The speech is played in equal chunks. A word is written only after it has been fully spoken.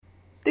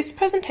This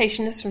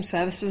presentation is from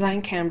Service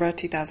Design Canberra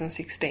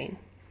 2016.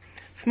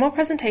 For more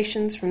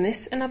presentations from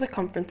this and other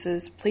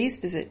conferences, please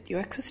visit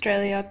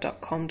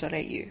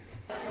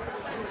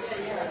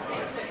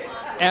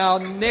uxaustralia.com.au. Our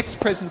next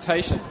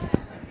presentation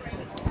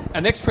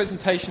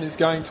is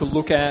going to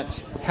look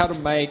at how to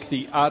make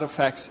the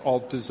artifacts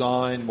of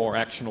design more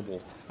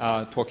actionable,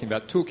 talking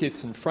about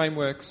toolkits and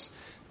frameworks.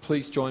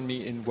 Please join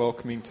me in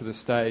welcoming to the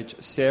stage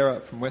Sarah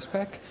from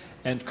Westpac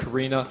and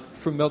Karina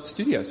from Melt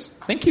Studios.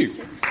 Thank you.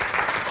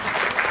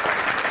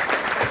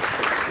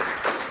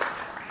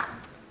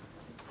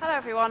 Hello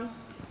everyone.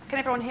 Can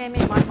everyone hear me?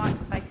 My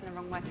mic's facing the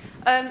wrong way.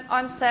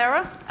 I'm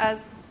Sarah,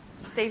 as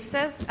Steve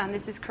says, and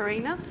this is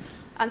Karina.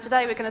 And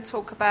today we're going to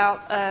talk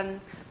about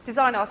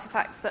design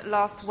artifacts that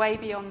last way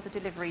beyond the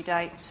delivery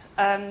date,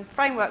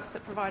 frameworks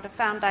that provide a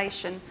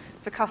foundation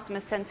for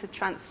customer-centred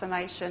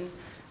transformation,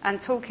 and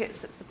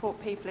toolkits that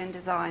support people in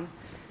design.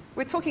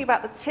 We're talking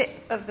about the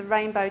tip of the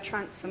rainbow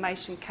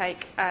transformation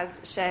cake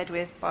as shared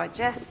with by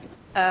Jess.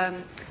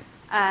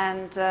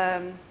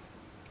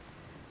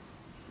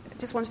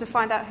 Just wanted to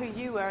find out who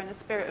you were in the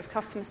spirit of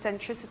customer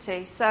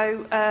centricity.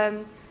 So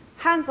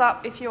hands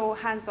up if you're a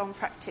hands-on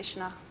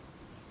practitioner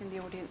in the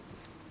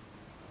audience.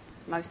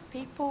 Most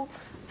people.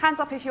 Hands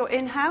up if you're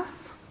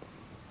in-house.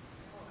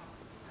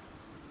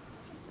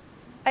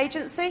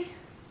 Agency?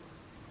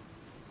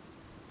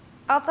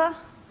 Other?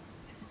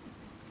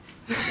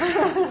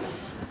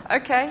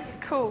 Okay,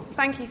 cool.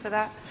 Thank you for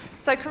that.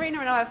 So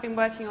Karina and I have been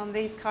working on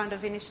these kind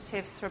of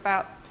initiatives for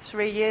about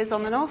 3 years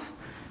on and off.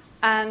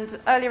 And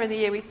earlier in the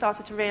year we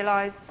started to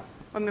realise,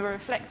 when we were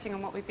reflecting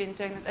on what we've been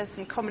doing, that there's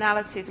some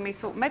commonalities, and we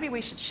thought maybe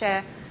we should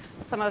share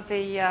some of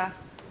the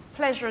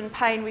pleasure and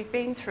pain we've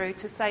been through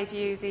to save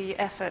you the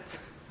effort.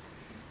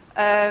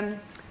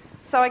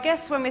 So I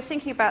guess when we're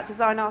thinking about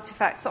design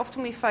artifacts,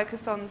 often we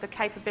focus on the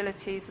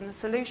capabilities and the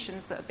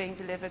solutions that are being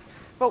delivered.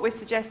 What we're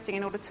suggesting,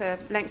 in order to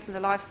lengthen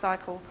the life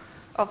cycle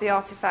of the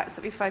artifacts,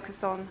 that we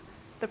focus on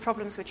the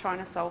problems we're trying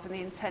to solve and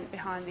the intent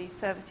behind these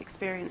service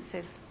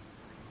experiences.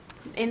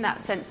 In that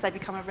sense, they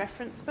become a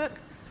reference book,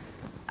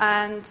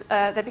 and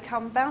they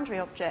become boundary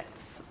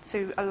objects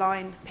to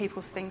align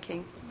people's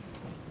thinking.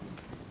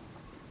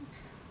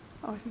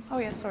 Oh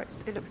yeah, sorry,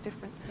 it looks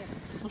different.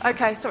 Yeah.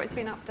 Okay, sorry, it's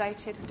been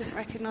updated. I didn't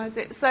recognise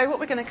it. So what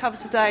we're going to cover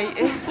today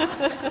is...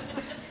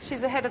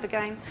 She's ahead of the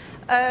game.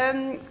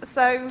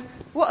 So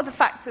what are the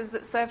factors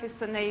that surface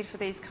the need for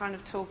these kind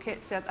of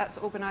toolkits? That's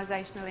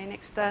organisationally and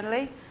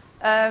externally.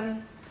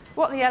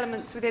 What are the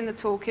elements within the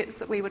toolkits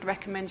that we would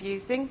recommend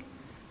using?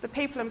 The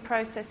people and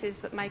processes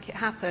that make it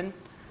happen,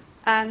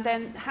 and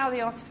then how the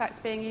artefact's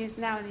being used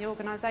now in the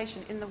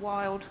organisation in the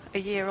wild a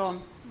year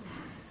on.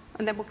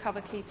 And then we'll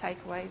cover key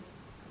takeaways.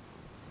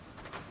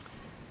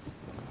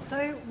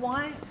 So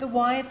why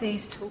of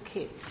these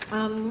toolkits?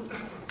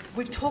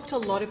 We've talked a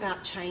lot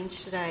about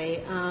change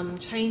today.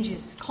 Change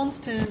is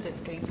constant, it's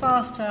getting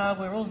faster,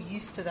 we're all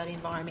used to that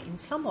environment in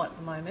somewhat at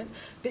the moment,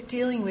 but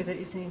dealing with it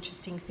is an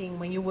interesting thing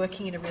when you're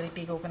working in a really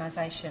big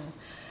organisation.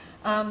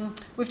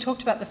 We've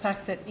talked about the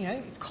fact that,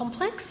 it's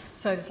complex,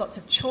 so there's lots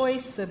of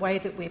choice. The way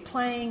that we're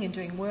playing and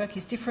doing work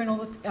is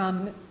different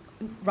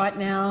right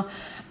now.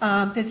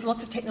 There's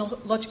lots of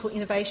technological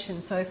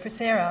innovation. So for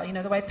Sarah,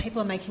 the way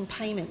people are making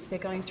payments, they're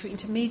going through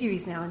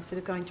intermediaries now instead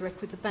of going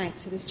direct with the bank.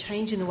 So there's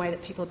change in the way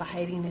that people are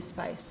behaving in this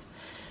space.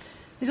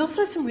 There's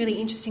also some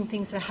really interesting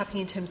things that are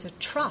happening in terms of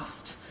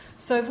trust.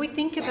 So if we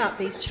think about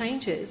these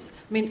changes,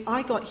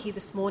 I got here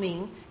this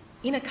morning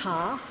in a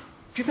car,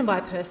 driven by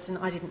a person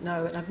I didn't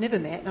know and I've never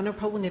met, and I'll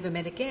probably never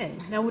met again.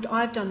 Now, would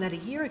I have done that a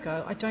year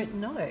ago? I don't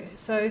know.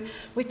 So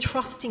we're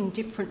trusting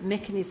different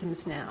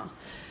mechanisms now.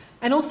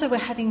 And also we're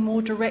having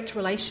more direct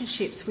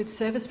relationships with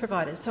service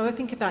providers. So I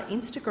think about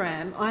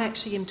Instagram, I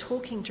actually am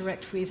talking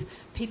direct with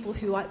people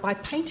who I buy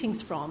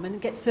paintings from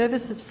and get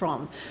services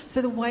from. So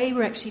the way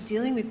we're actually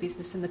dealing with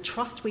business and the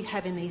trust we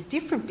have in these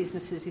different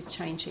businesses is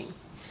changing.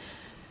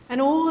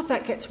 And all of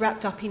that gets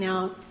wrapped up in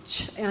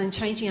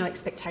changing our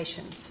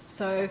expectations.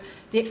 So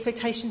the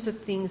expectations of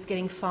things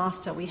getting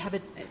faster. We have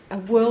a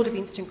world of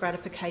instant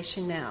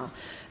gratification now.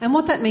 And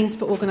what that means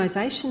for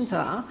organisations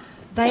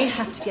they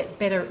have to get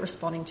better at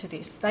responding to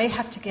this. They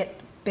have to get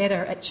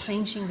better at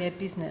changing their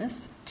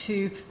business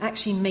to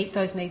actually meet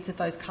those needs of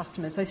those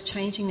customers, those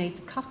changing needs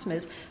of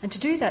customers. And to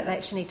do that, they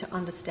actually need to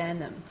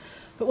understand them.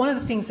 But one of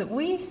the things that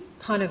we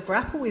kind of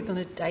grapple with on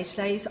a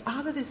day-to-day is,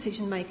 are the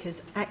decision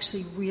makers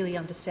actually really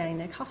understanding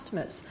their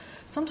customers?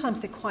 Sometimes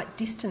they're quite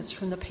distanced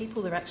from the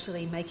people they're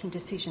actually making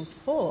decisions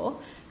for,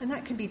 and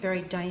that can be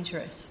very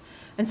dangerous.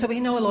 And so we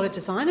know a lot of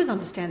designers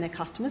understand their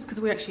customers because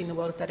we're actually in the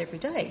world of that every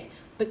day.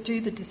 But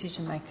do the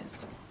decision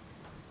makers?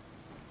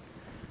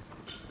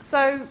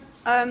 So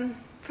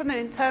from an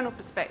internal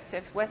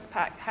perspective,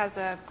 Westpac has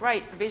a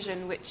great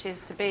vision, which is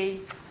to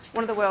be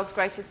one of the world's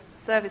greatest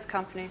service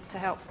companies to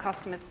help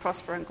customers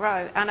prosper and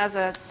grow. And as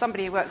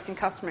somebody who works in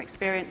customer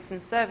experience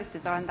and service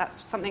design,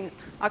 that's something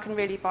I can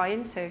really buy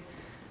into.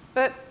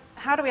 But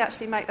how do we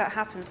actually make that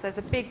happen? So there's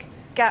a big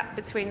gap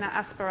between that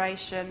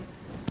aspiration,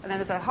 and then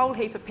there's a whole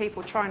heap of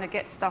people trying to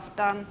get stuff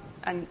done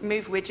and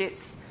move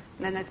widgets,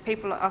 And then there's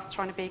people like us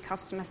trying to be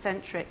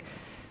customer-centric.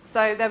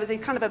 So there was a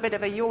kind of a bit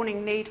of a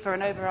yawning need for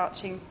an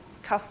overarching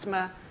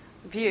customer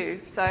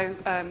view. So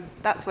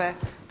that's where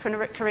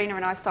Karina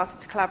and I started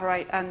to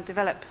collaborate and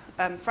develop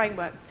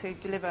framework to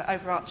deliver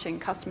overarching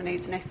customer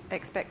needs and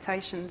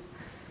expectations.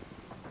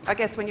 I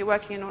guess when you're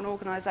working in an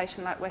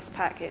organisation like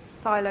Westpac, it's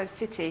silo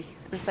city,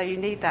 and so you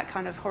need that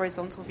kind of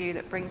horizontal view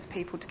that brings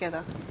people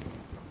together.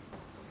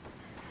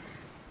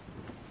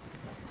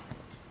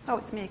 Oh,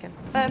 it's me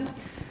again.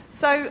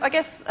 So I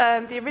guess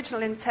the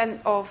original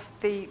intent of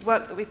the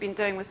work that we've been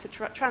doing was to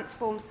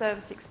transform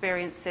service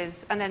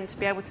experiences and then to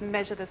be able to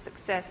measure the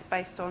success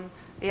based on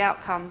the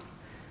outcomes.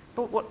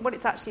 But what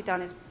it's actually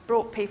done is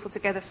brought people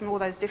together from all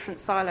those different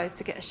silos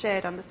to get a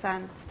shared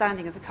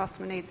understanding of the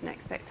customer needs and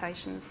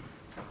expectations.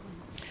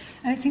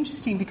 And it's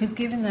interesting because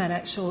given that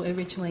actual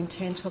original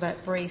intent or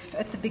that brief,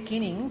 at the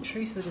beginning,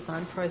 true to the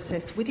design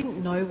process, we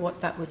didn't know what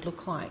that would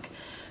look like.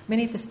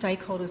 Many of the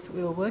stakeholders that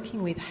we were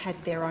working with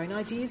had their own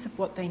ideas of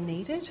what they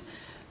needed,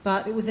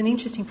 but it was an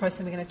interesting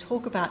process. We're going to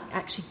talk about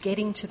actually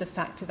getting to the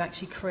fact of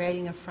actually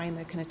creating a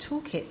framework and a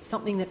toolkit,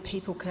 something that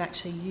people could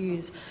actually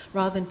use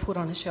rather than put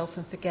on a shelf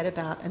and forget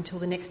about until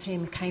the next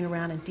team came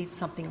around and did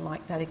something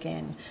like that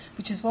again,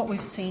 which is what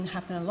we've seen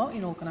happen a lot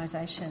in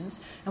organisations,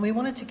 and we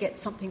wanted to get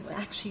something that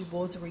actually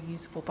was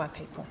reusable by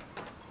people.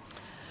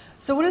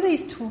 So what do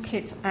these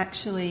toolkits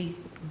actually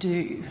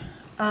do?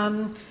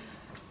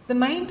 The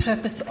main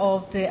purpose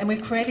of and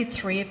we've created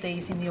 3 of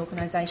these in the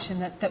organisation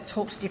that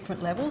talk to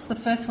different levels. The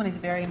first one is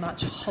very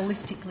much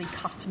holistically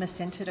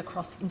customer-centred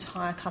across the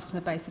entire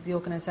customer base of the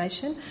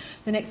organisation.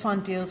 The next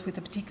one deals with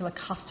a particular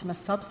customer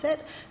subset,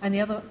 and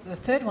the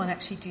third one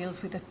actually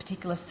deals with a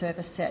particular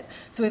service set.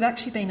 So we've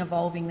actually been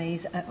evolving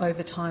these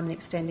over time and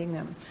extending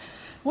them.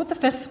 What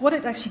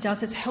it actually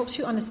does is helps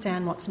you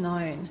understand what's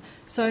known.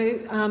 So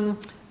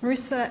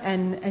Marissa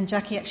and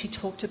Jackie actually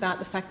talked about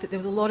the fact that there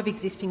was a lot of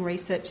existing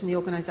research in the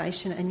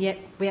organisation, and yet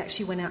we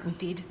actually went out and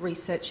did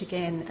research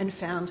again and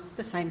found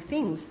the same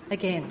things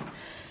again.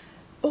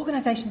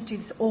 Organisations do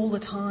this all the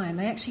time.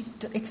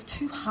 It's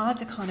too hard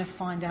to kind of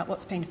find out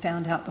what's been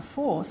found out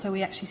before, so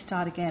we actually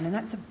start again, and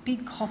that's a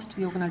big cost to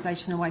the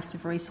organisation and waste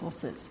of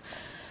resources.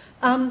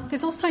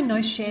 There's also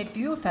no shared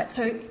view of that.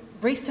 So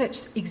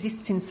research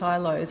exists in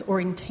silos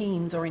or in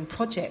teams or in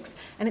projects,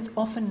 and it's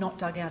often not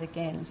dug out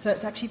again. So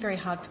it's actually very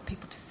hard for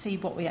people to see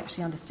what we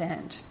actually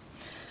understand.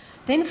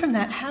 Then from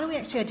that, how do we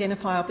actually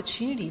identify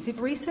opportunities?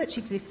 If research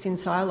exists in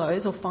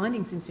silos or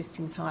findings exist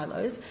in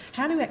silos,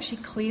 how do we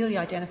actually clearly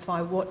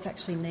identify what's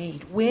actually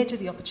need? Where do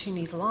the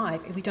opportunities lie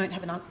if we don't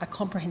have a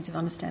comprehensive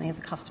understanding of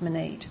the customer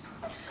need?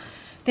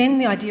 Then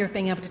the idea of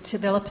being able to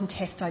develop and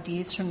test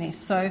ideas from this.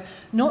 So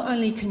not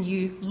only can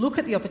you look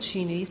at the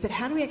opportunities, but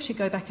how do we actually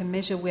go back and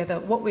measure whether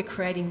what we're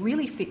creating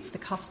really fits the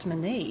customer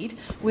need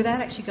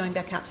without actually going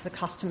back out to the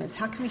customers?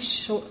 How can we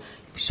short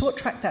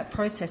track that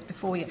process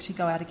before we actually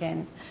go out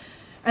again?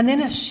 And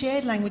then a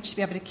shared language to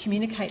be able to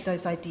communicate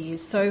those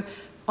ideas. So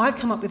I've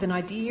come up with an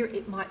idea,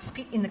 it might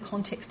fit in the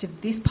context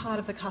of this part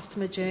of the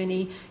customer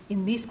journey,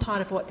 in this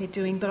part of what they're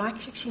doing, but I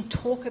actually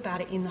talk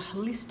about it in the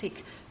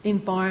holistic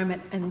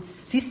environment and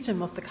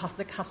system of the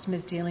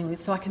customer's dealing with,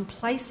 so I can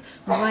place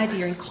my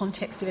idea in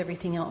context of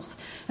everything else.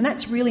 And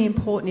that's really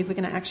important if we're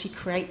going to actually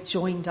create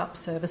joined up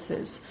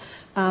services.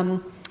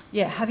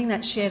 Having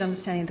that shared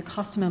understanding of the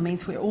customer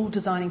means we're all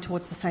designing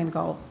towards the same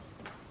goal.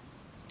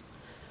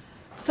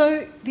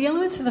 So the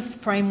elements of the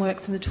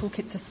frameworks and the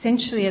toolkits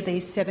essentially are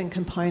these 7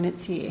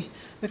 components here.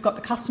 We've got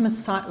the customer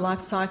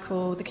life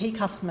cycle, the key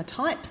customer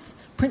types,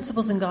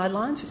 principles and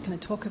guidelines, which we're going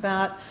to talk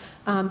about,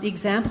 the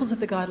examples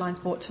of the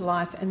guidelines brought to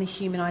life, and the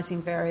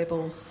humanising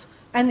variables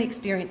and the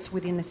experience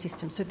within the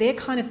system. So they're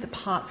kind of the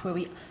parts where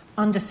we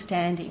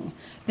understanding.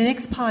 The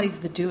next part is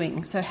the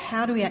doing. So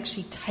how do we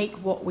actually take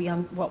what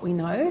we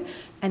know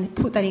and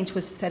put that into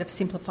a set of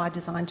simplified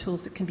design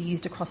tools that can be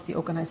used across the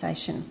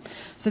organisation?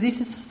 So this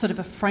is sort of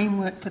a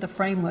framework for the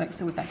frameworks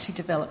that we've actually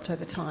developed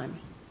over time.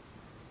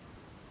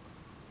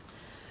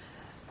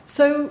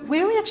 So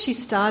where we actually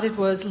started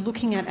was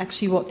looking at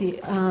actually what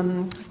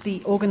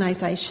the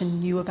organisation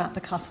knew about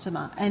the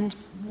customer, and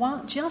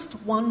just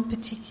one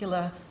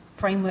particular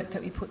framework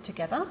that we put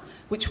together,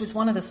 which was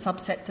one of the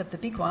subsets of the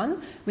big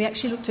one, we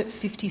actually looked at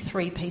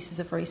 53 pieces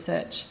of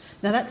research.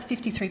 Now that's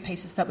 53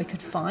 pieces that we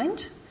could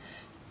find.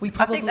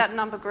 I think that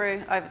number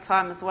grew over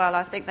time as well.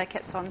 I think they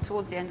kept on,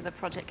 towards the end of the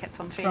project, kept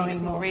on feeding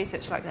us more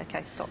research, like,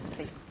 okay, stop,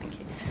 please, thank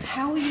you.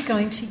 How are you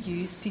going to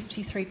use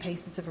 53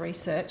 pieces of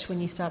research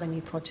when you start a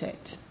new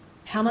project?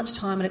 How much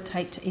time would it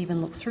take to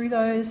even look through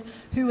those?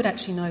 Who would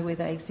actually know where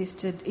they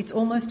existed? It's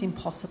almost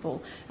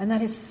impossible, and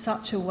that is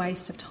such a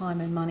waste of time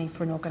and money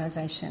for an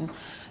organisation.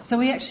 So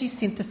we actually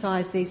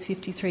synthesised these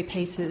 53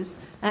 pieces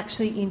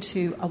actually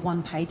into a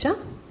one-pager,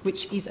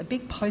 which is a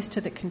big poster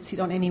that can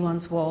sit on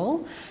anyone's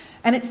wall.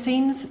 And it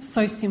seems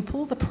so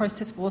simple. The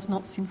process was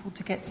not simple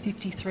to get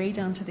 53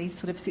 down to these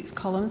sort of 6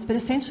 columns, but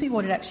essentially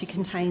what it actually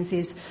contains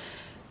is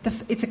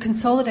It's a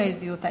consolidated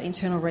view of that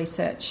internal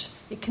research.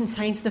 It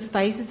contains the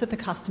phases of the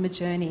customer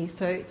journey.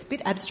 So it's a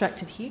bit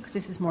abstracted here because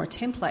this is more a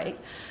template.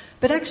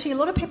 But actually, a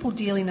lot of people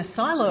deal in a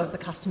silo of the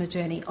customer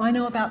journey. I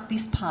know about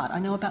this part, I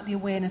know about the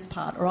awareness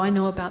part, or I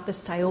know about the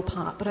sale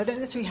part, but I don't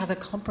necessarily have a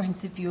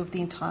comprehensive view of the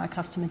entire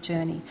customer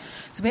journey.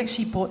 So we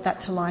actually brought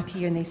that to life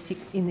here in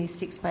these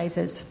six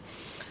phases.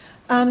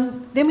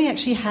 Then we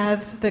actually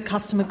have the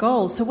customer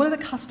goals. So what are the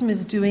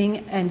customers doing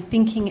and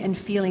thinking and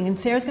feeling? And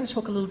Sarah's going to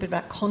talk a little bit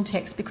about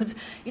context, because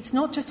it's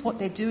not just what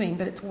they're doing,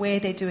 but it's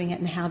where they're doing it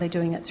and how they're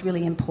doing it. It's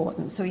really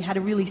important. So we had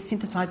a really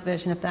synthesised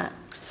version of that.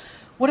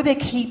 What are their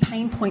key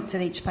pain points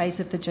at each phase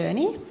of the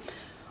journey?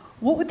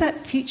 What would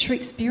that future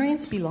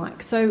experience be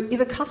like? So if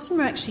a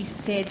customer actually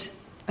said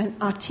and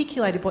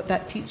articulated what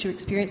that future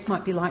experience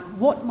might be like,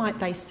 what might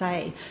they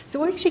say? So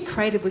what we actually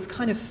created was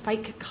kind of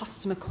fake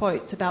customer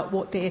quotes about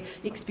what their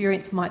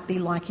experience might be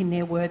like in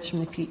their words from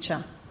the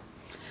future.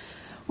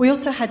 We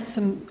also had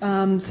some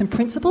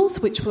principles,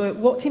 which were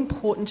what's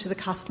important to the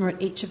customer at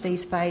each of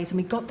these phases, and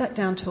we got that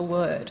down to a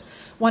word.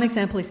 One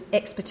example is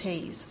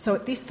expertise. So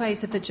at this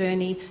phase of the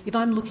journey, if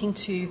I'm looking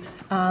to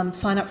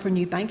sign up for a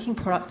new banking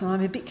product and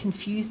I'm a bit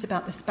confused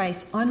about the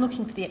space, I'm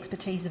looking for the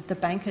expertise of the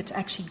banker to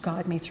actually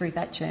guide me through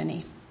that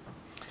journey.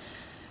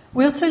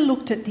 We also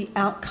looked at the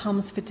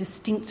outcomes for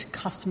distinct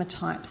customer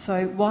types.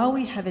 So while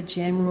we have a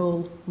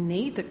general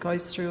need that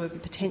goes through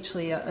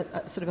potentially a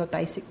sort of a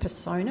basic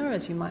persona,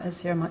 as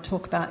Sarah might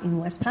talk about in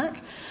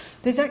Westpac,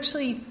 there's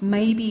actually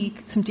maybe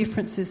some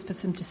differences for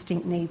some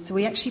distinct needs. So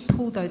we actually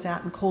pulled those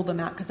out and called them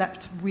out because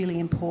that's really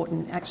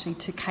important actually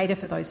to cater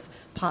for those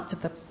parts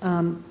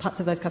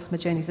of those customer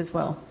journeys as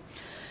well.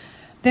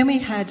 Then we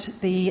had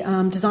the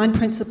design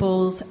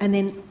principles, and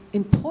then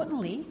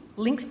importantly,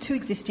 links to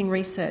existing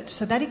research.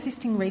 So that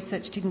existing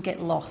research didn't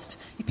get lost.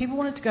 If people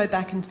wanted to go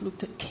back and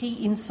look at key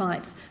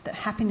insights that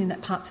happened in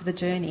that parts of the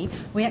journey,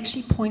 we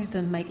actually pointed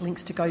them, make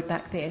links to go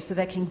back there so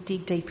they can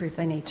dig deeper if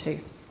they need to.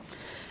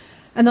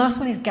 And the last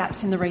one is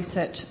gaps in the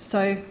research.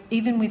 So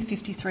even with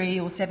 53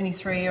 or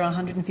 73 or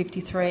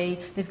 153,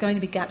 there's going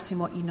to be gaps in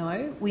what you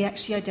know. We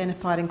actually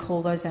identified and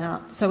call those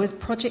out. So as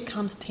project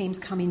teams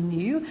come in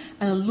new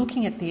and are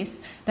looking at this,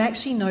 they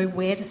actually know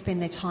where to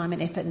spend their time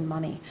and effort and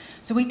money.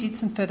 So we did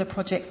some further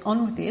projects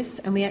on with this,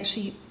 and we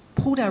actually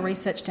pulled our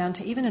research down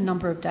to even a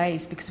number of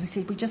days because we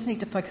said we just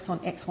need to focus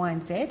on X, Y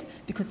and Z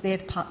because they're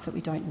the parts that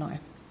we don't know.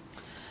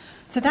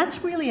 So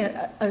that's really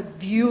a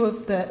view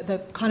of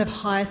the kind of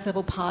highest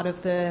level part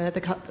of the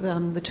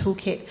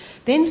toolkit.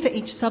 Then for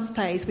each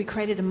sub-phase, we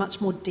created a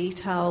much more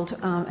detailed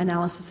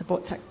analysis of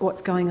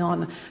what's going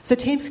on. So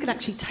teams could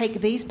actually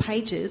take these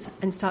pages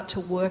and start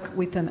to work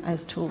with them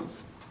as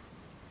tools.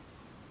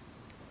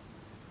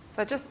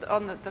 So just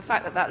on the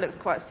fact that looks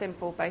quite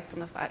simple based on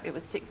the fact it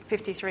was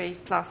 53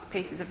 plus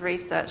pieces of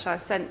research, a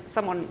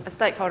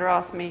stakeholder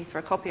asked me for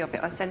a copy of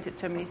it. I sent it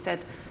to him and he said,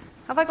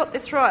 have I got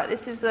this right?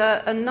 This is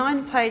a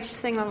 9-page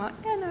thing. I'm like,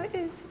 yeah, no, it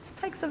is. It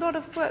takes a lot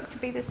of work to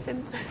be this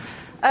simple.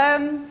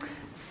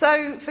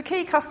 So for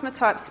key customer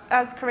types,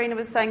 as Karina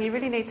was saying, you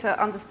really need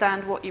to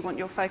understand what you want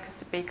your focus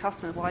to be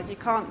customer-wise. You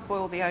can't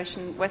boil the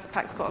ocean.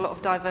 Westpac's got a lot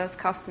of diverse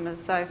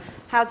customers. So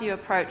how do you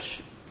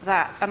approach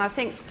that? And I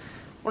think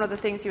one of the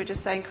things you were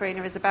just saying,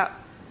 Karina, is about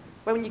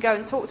when you go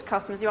and talk to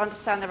customers, you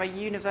understand there are a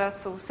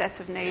universal set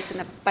of needs and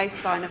a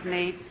baseline of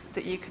needs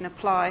that you can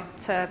apply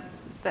to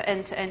the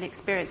end-to-end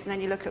experience, and then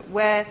you look at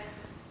where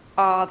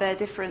are there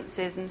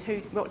differences and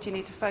what do you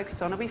need to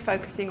focus on. Are we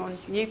focusing on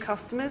new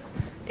customers,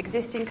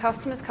 existing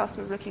customers,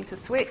 customers looking to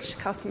switch,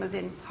 customers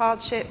in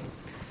hardship?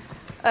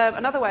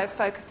 Another way of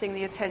focusing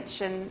the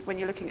attention when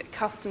you're looking at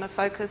customer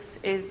focus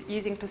is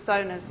using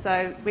personas.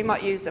 So we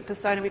might use a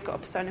persona. We've got a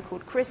persona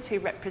called Chris who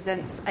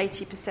represents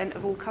 80%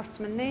 of all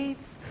customer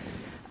needs.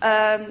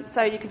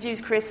 So you could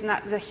use Chris, and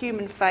that is a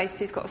human face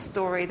who's got a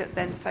story that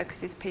then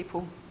focuses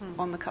people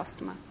on the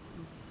customer.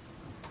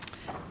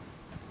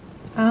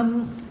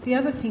 The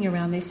other thing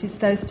around this is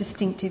those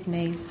distinctive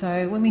needs.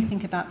 So when we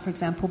think about, for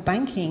example,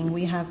 banking,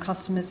 we have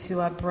customers who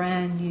are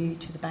brand new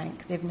to the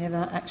bank. They've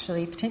never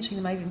actually, potentially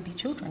they may even be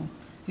children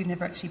who've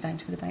never actually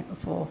banked with a bank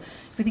before.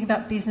 If we think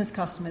about business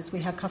customers, we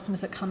have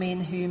customers that come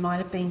in who might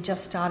have been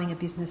just starting a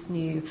business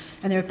new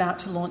and they're about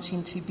to launch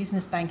into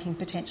business banking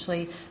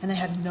potentially, and they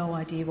have no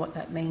idea what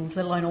that means,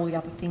 let alone all the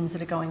other things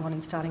that are going on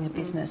in starting a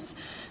business.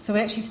 So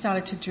we actually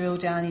started to drill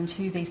down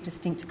into these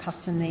distinct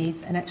customer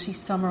needs and actually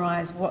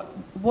summarise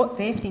what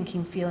they're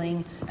thinking,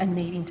 feeling and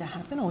needing to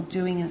happen or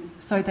doing,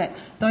 so that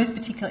those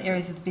particular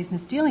areas of the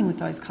business dealing with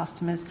those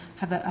customers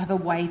have a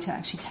way to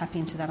actually tap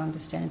into that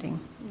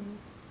understanding.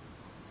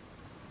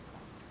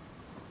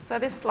 So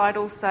this slide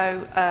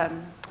also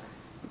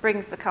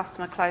brings the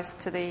customer close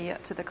to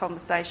the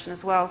conversation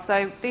as well.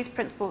 So these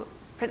principles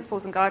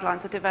and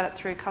guidelines are developed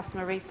through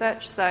customer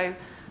research. So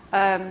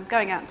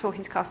going out and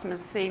talking to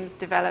customers, themes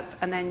develop,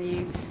 and then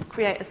you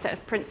create a set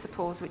of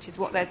principles, which is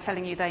what they're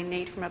telling you they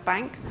need from a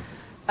bank.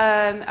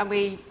 And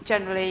we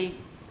generally,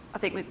 I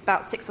think with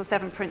about 6 or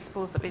 7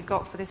 principles that we've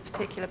got for this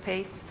particular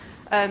piece,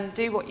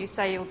 do what you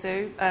say you'll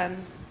do.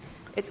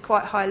 It's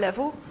quite high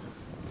level.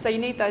 So you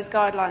need those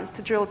guidelines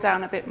to drill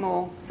down a bit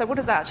more. So what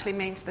does that actually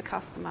mean to the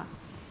customer?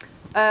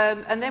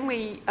 And then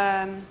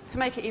to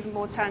make it even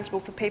more tangible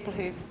for people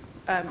who,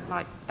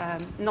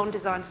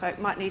 non-design folk,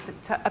 might need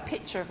a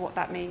picture of what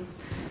that means.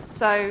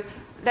 So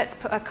let's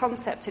put a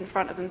concept in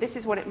front of them. This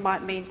is what it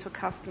might mean to a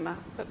customer.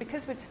 But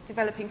because we're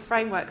developing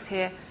frameworks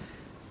here,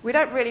 we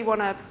don't really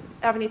want to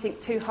have anything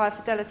too high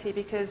fidelity,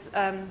 because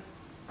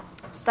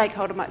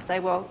stakeholder might say,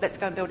 well, let's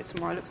go and build it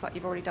tomorrow. It looks like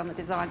you've already done the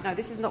design. No,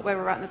 this is not where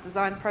we're at in the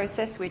design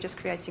process. We're just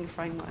creating a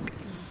framework.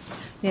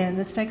 Yeah, and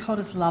the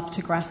stakeholders love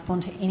to grasp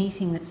onto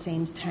anything that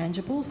seems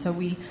tangible. So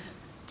we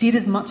did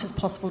as much as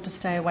possible to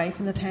stay away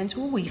from the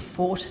tangible. We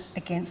fought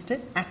against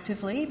it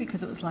actively,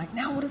 because it was like,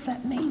 now what does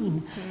that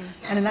mean?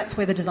 And that's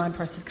where the design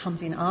process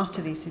comes in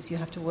after this, is you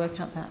have to work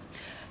out that.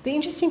 The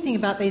interesting thing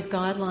about these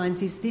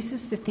guidelines is this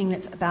is the thing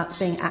that's about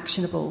being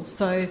actionable.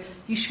 So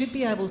you should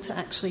be able to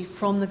actually,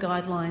 from the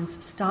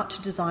guidelines, start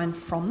to design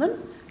from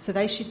them. So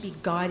they should be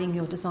guiding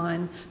your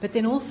design, but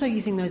then also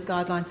using those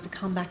guidelines to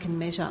come back and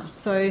measure.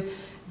 So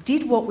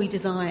did what we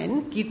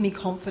design give me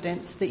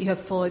confidence that you have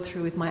followed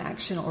through with my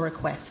action or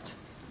request?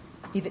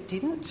 If it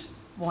didn't,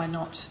 why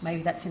not?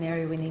 Maybe that's an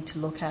area we need to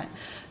look at.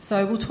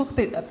 So we'll talk a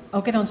bit,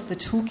 I'll get onto the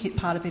toolkit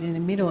part of it in a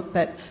minute,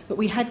 but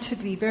we had to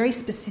be very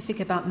specific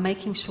about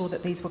making sure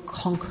that these were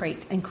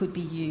concrete and could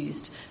be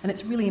used. And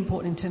it's really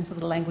important in terms of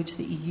the language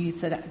that you use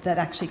that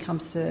actually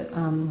comes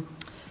to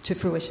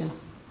fruition.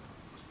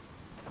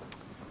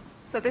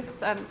 So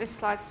this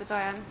slide's for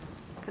Diane,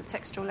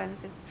 contextual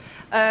lenses.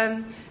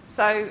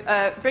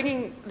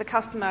 Bringing the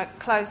customer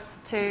close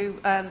to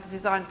the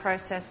design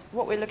process,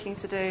 what we're looking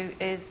to do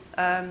is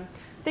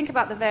think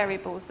about the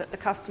variables that the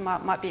customer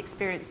might be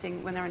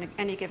experiencing when they're in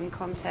any given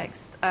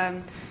context.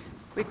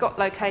 We've got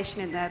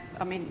location in there.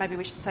 I mean, maybe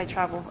we should say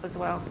travel as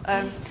well.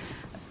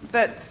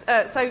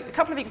 So a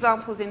couple of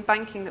examples in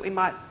banking that we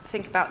might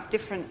think about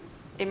different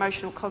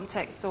emotional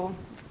contexts or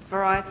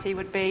variety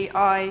would be,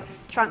 I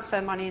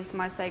transfer money into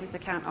my savings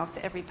account after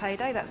every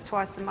payday. That's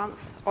twice a month,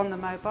 on the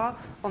mobile,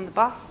 on the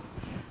bus.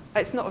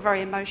 It's not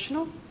very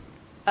emotional.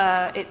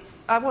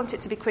 I want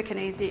it to be quick and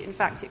easy. In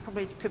fact, it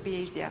probably could be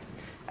easier.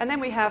 And then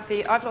we have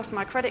I've lost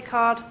my credit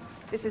card.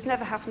 This has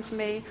never happened to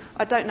me.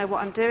 I don't know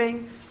what I'm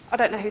doing. I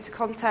don't know who to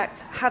contact.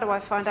 How do I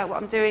find out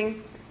what I'm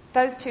doing?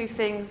 Those two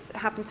things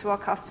happen to our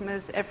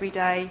customers every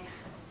day,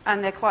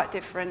 and they're quite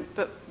different,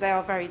 but they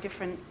are very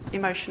different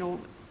emotional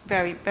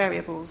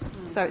variables.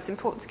 So it's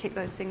important to keep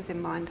those things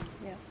in mind.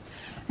 Yeah.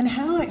 And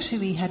how actually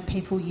we had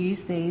people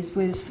use these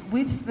was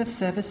with the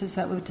services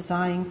that we were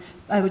designing,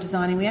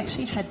 we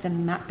actually had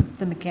them map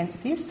them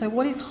against this. So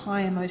what is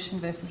high emotion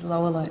versus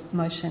lower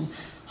emotion?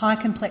 High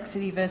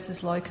complexity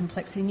versus low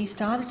complexity. And you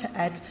started to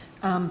add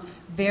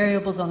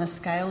variables on a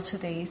scale to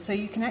these, so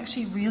you can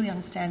actually really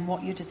understand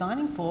what you're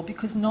designing for,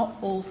 because not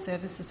all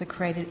services are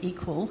created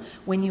equal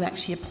when you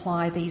actually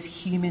apply these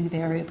human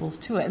variables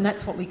to it. And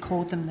that's what we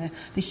called them,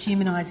 the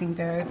humanising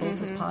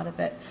variables as part of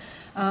it.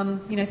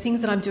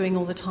 Things that I'm doing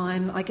all the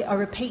time, I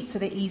repeat, so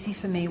they're easy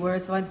for me,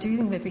 whereas if I'm doing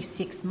them every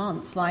 6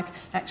 months, like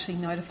actually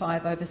notify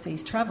of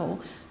overseas travel,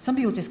 some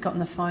people just got on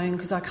the phone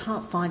because I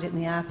can't find it in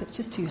the app, it's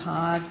just too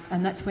hard,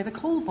 and that's where the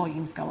call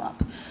volumes go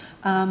up.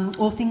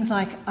 Or things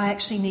like, I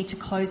actually need to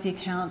close the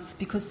accounts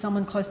because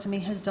someone close to me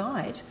has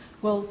died.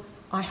 Well,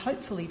 I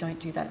hopefully don't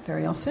do that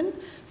very often.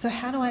 So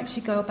how do I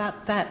actually go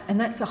about that? And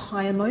that's a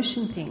high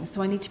emotion thing.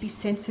 So I need to be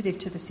sensitive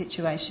to the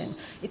situation.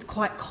 It's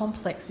quite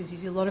complex. There's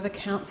usually a lot of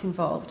accounts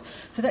involved.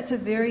 So that's a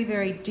very,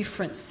 very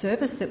different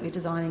service that we're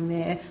designing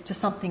there to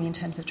something in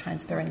terms of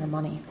transferring the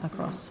money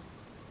across.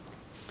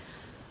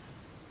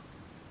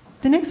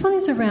 The next one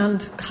is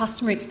around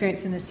customer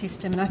experience in the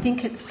system. And I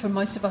think it's, for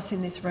most of us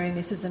in this room,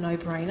 this is a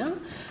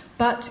no-brainer.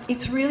 But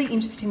it's really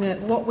interesting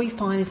that what we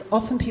find is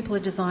often people are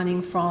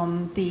designing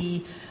from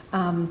the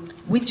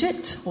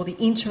widget or the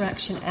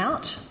interaction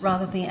out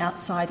rather than the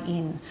outside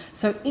in.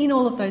 So in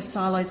all of those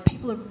silos,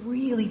 people are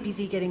really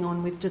busy getting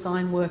on with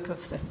design work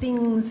of the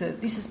things.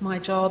 This is my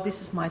job, this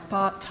is my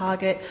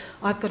target,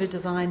 I've got to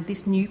design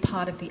this new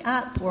part of the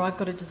app, or I've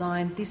got to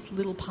design this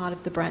little part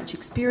of the branch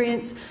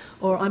experience,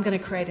 or I'm going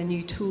to create a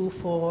new tool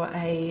for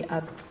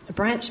a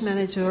branch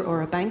manager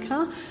or a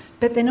banker.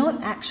 But they're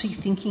not actually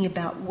thinking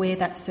about where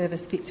that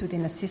service fits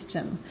within a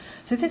system.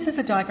 So this is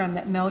a diagram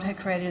that Meld had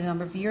created a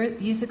number of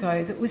years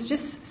ago that was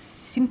just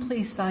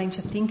simply starting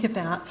to think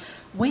about,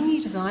 when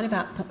you design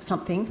about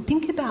something,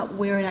 think about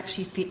where it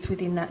actually fits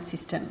within that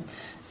system.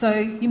 So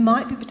you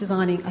might be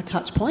designing a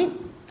touch point,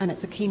 and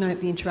it's a key moment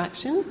of the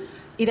interaction.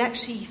 It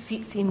actually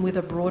fits in with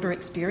a broader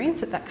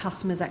experience that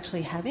customer's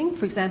actually having.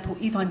 For example,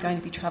 if I'm going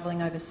to be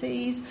travelling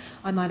overseas,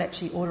 I might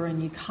actually order a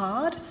new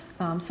card,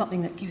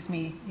 something that gives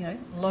me,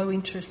 low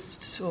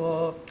interest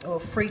or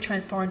free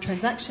foreign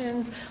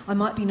transactions. I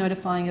might be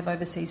notifying of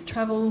overseas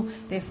travel,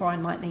 therefore I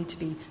might need to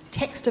be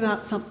text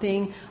about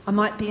something. I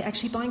might be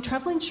actually buying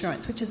travel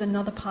insurance, which is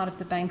another part of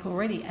the bank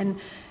already. And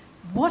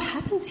what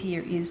happens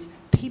here is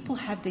people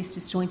have these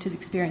disjointed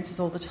experiences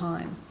all the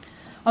time.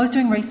 I was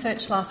doing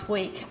research last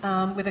week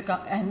with a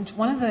guy, and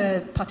one of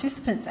the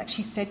participants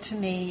actually said to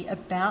me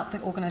about the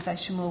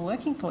organisation we were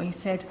working for. He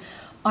said,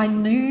 I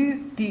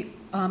knew the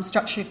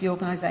structure of the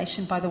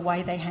organisation by the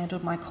way they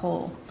handled my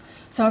call.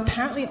 So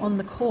apparently on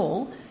the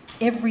call,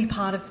 every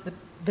part of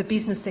the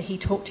business that he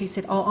talked to, he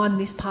said, oh, I'm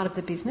this part of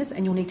the business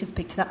and you'll need to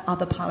speak to that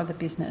other part of the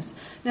business.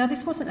 Now,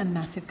 this wasn't a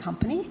massive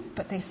company,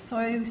 but they're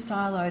so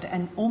siloed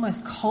and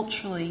almost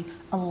culturally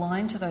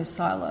aligned to those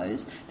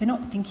silos, they're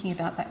not thinking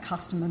about that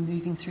customer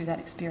moving through that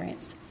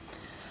experience.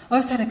 I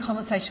also had a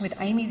conversation with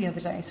Amy the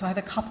other day, so I have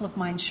a couple of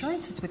my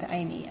insurances with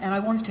Amy, and I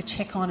wanted to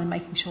check on and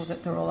making sure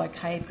that they're all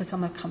okay because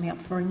some are coming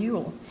up for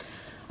renewal.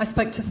 I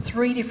spoke to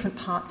 3 different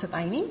parts of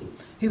Amy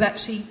who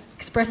actually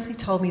expressly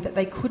told me that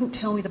they couldn't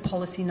tell me the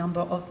policy number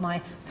of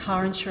my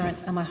car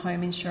insurance and my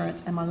home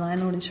insurance and my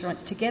landlord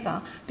insurance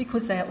together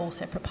because they are all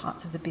separate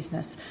parts of the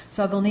business.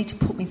 So they'll need to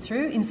put me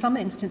through. In some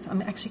instance,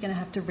 I'm actually going to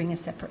have to ring a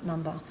separate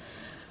number.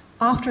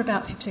 After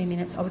about 15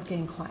 minutes, I was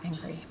getting quite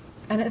angry.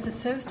 And as a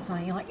service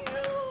designer, you're like,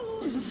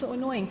 this is so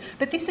annoying.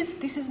 But this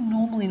is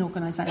normal in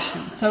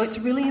organisations. So it's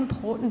really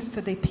important for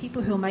the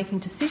people who are making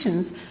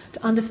decisions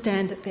to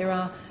understand that there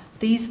are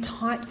these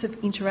types of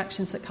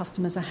interactions that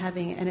customers are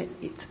having, and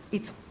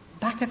it's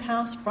back of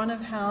house, front of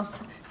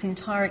house, it's an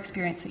entire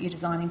experience that you're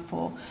designing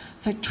for.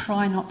 So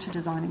try not to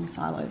design in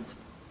silos.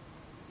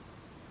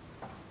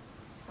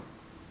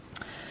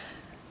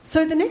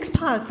 So the next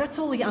part, that's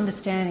all the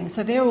understanding.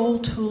 So they're all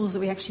tools that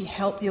we actually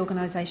help the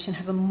organisation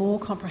have a more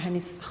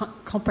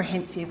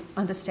comprehensive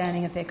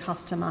understanding of their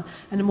customer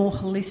and a more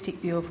holistic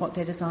view of what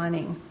they're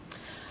designing.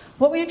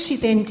 What we actually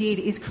then did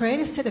is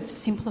create a set of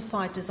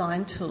simplified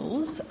design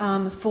tools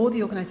for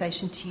the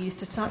organisation to use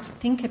to start to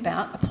think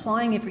about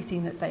applying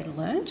everything that they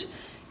learnt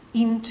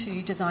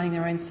into designing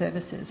their own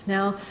services.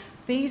 Now,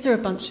 these are a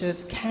bunch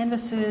of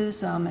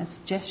canvases,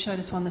 as Jess showed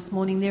us one this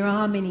morning. There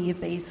are many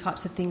of these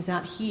types of things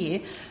out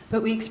here,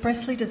 but we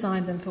expressly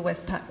designed them for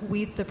Westpac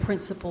with the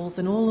principles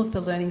and all of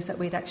the learnings that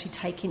we'd actually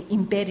taken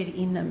embedded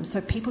in them,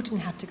 so people didn't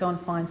have to go and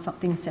find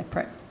something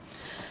separate.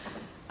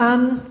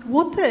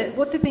 What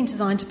they've been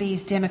designed to be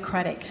is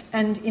democratic,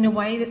 and in a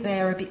way that they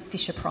are a bit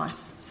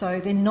Fisher-Price. So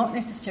they're not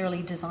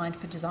necessarily designed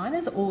for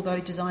designers, although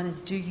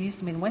designers do use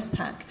them in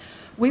Westpac.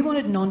 We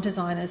wanted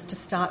non-designers to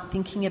start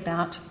thinking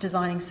about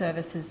designing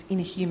services in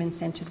a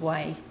human-centred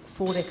way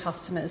for their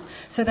customers.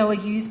 So they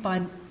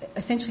were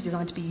essentially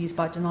designed to be used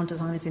by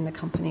non-designers in the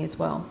company as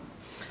well.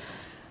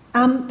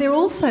 They're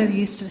also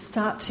used to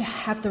start to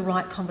have the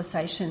right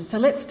conversation. So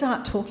let's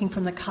start talking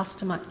from the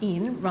customer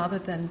in rather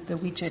than the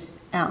widget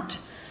out.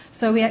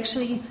 So we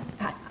actually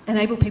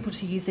enable people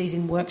to use these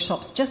in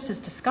workshops just as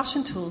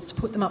discussion tools to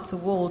put them up the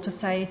wall to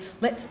say,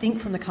 let's think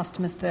from the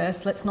customers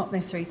first, let's not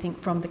necessarily think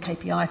from the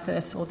KPI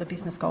first or the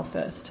business goal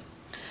first.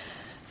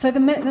 So the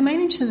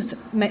main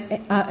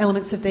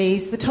elements of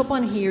these, the top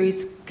one here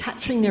is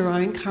capturing their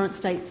own current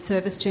state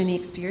service journey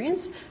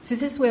experience. So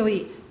this is where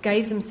we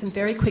gave them some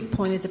very quick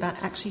pointers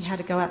about actually how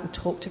to go out and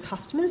talk to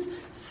customers,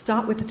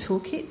 start with the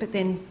toolkit, but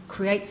then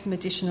create some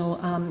additional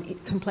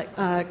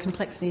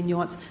complexity and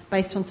nuance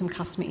based on some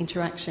customer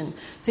interaction.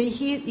 So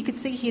you could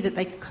see here that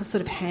they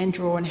sort of hand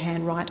draw and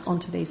hand write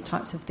onto these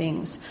types of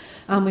things.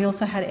 We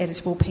also had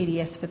editable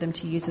PDFs for them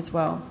to use as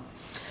well.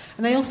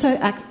 And they also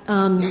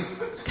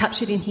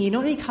captured in here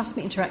not only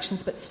customer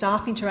interactions but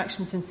staff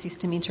interactions and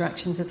system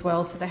interactions as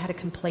well, so they had a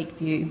complete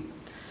view.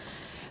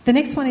 The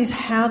next one is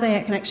how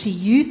they can actually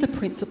use the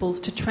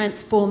principles to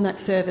transform that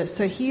service.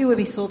 So here where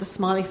we saw the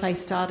smiley face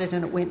started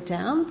and it went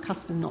down,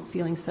 customers not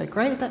feeling so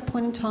great at that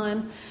point in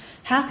time,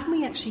 how can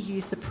we actually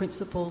use the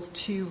principles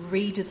to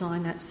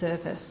redesign that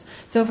service?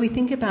 So if we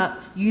think about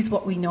use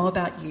what we know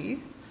about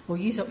you, or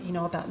use what you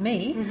know about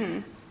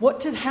me,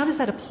 how does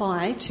that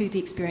apply to the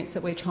experience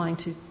that we're trying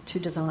to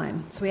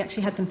design? So we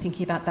actually had them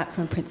thinking about that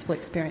from a principal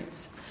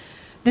experience.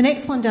 The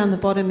next one down the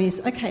bottom is,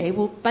 okay,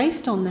 well,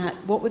 based on that,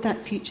 what would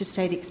that future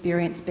state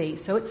experience be?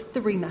 So it's the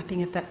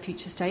remapping of that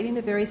future state in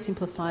a very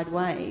simplified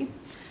way.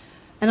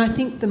 And I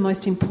think the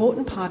most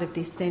important part of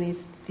this then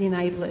is the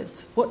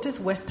enablers. What does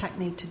Westpac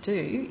need to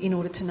do in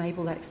order to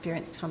enable that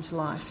experience to come to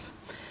life?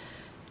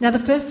 Now, the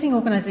first thing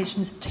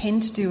organisations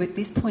tend to do at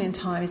this point in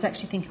time is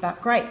actually think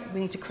about, great, we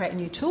need to create a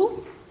new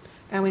tool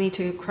and we need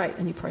to create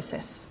a new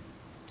process.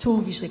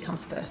 Tool usually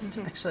comes first,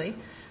 actually.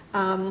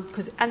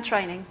 And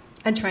training.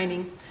 And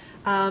training.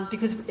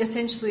 Because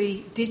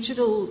essentially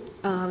digital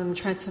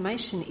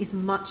transformation is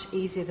much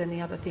easier than the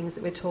other things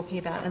that we're talking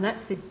about, and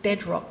that's the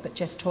bedrock that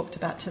Jess talked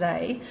about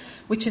today,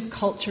 which is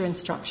culture and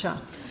structure.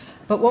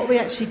 But what we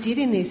actually did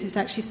in this is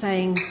actually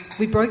saying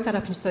we broke that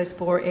up into those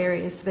 4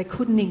 areas so they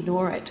couldn't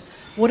ignore it.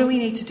 What do we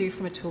need to do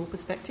from a tool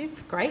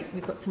perspective? Great,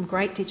 we've got some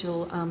great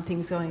digital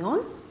things going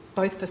on,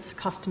 both for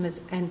customers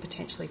and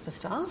potentially for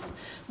staff.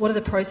 What are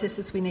the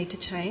processes we need to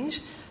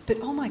change? But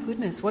oh my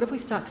goodness, what if we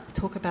start to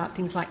talk about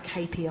things like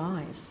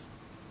KPIs?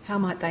 How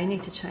might they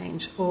need to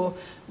change? Or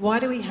why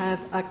do we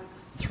have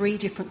 3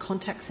 different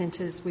contact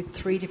centres with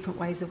 3 different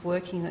ways of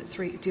working that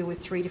deal with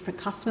 3 different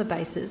customer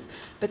bases,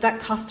 but that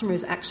customer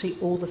is actually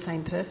all the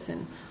same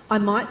person. I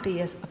might be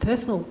a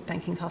personal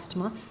banking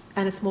customer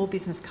and a small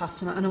business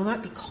customer, and I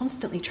might be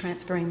constantly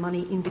transferring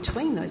money in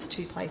between those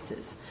 2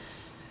 places.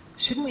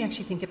 Shouldn't we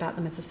actually think about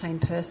them as the same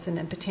person,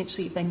 and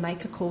potentially if they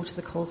make a call to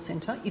the call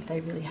centre, if they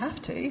really have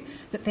to,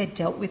 that they're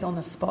dealt with on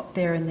the spot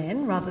there and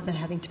then, rather than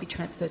having to be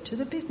transferred to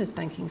the business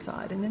banking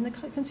side and then the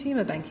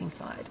consumer banking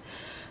side?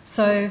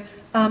 So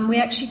we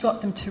actually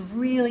got them to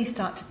really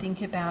start to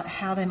think about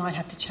how they might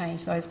have to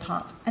change those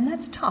parts. And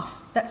that's tough.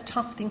 That's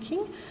tough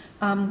thinking.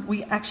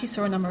 We actually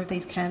saw a number of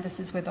these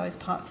canvases where those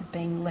parts had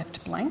been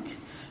left blank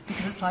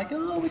because it's like,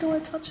 oh, we don't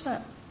want to touch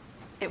that.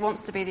 It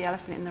wants to be the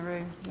elephant in the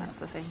room. That's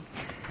the thing.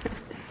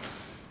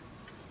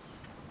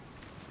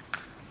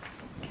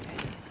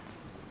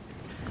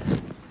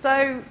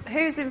 So,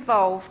 who's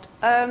involved?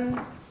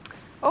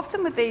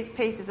 Often with these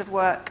pieces of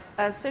work,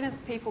 as soon as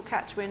people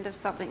catch wind of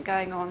something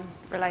going on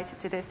related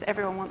to this,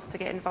 everyone wants to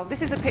get involved.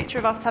 This is a picture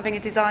of us having a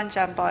design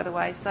jam, by the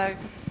way. So,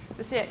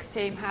 the CX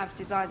team have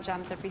design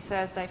jams every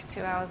Thursday for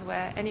 2 hours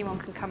where anyone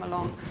can come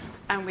along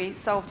and we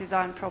solve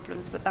design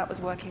problems, but that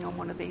was working on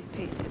one of these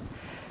pieces.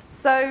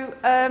 So,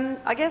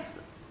 I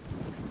guess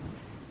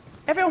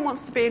everyone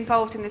wants to be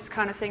involved in this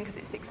kind of thing because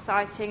it's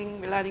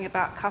exciting, we're learning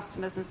about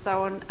customers and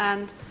so on,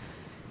 and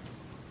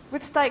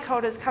with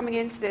stakeholders coming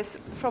into this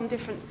from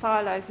different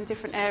silos and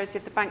different areas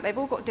of the bank, they've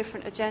all got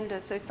different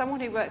agendas. So someone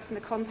who works in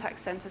the contact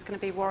centre is going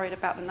to be worried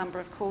about the number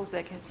of calls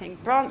they're getting.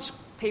 Branch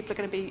people are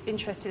going to be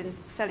interested in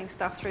selling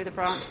stuff through the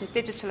branch, and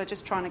digital are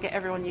just trying to get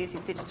everyone using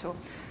digital.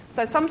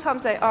 So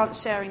sometimes they aren't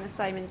sharing the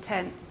same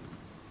intent,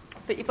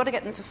 but you've got to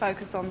get them to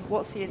focus on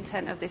what's the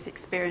intent of this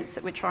experience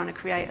that we're trying to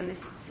create and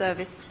this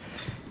service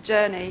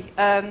journey.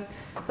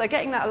 So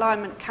getting that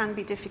alignment can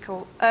be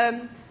difficult.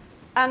 And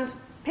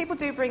people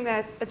do bring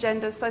their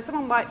agendas. So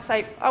someone might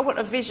say, I want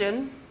a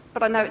vision,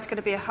 but I know it's going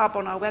to be a hub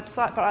on our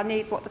website, but I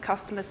need what the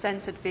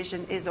customer-centred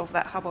vision is of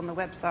that hub on the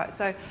website.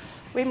 So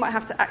we might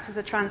have to act as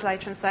a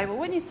translator and say, well,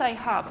 when you say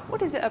hub,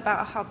 what is it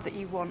about a hub that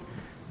you want?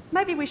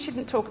 Maybe we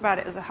shouldn't talk about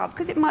it as a hub,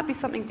 because it might be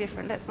something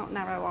different. Let's not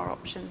narrow our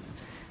options.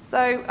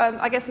 So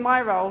I guess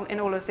my role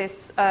in all of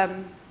this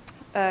kind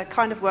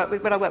of work,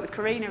 when I work with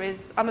Karina,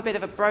 is I'm a bit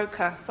of a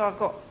broker. So I've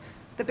got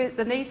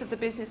the needs of the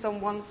business on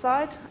one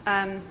side,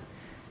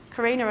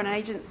 Karina, an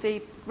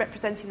agency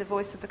representing the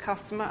voice of the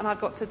customer, and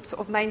I've got to sort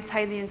of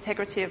maintain the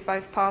integrity of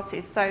both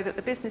parties so that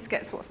the business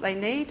gets what they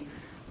need,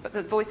 but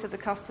the voice of the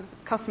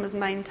customer's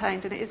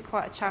maintained, and it is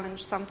quite a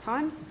challenge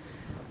sometimes,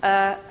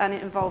 and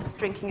it involves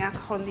drinking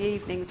alcohol in the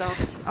evenings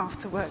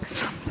after work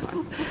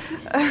sometimes.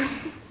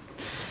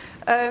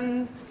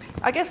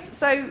 I guess,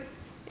 so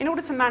in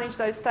order to manage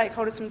those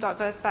stakeholders from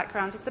diverse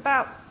backgrounds, it's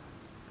about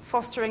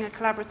fostering a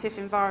collaborative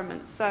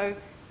environment. So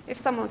if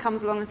someone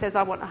comes along and says,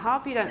 I want a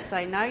hub, you don't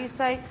say no, you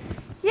say,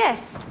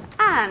 yes,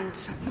 and.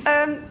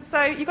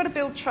 So you've got to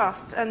build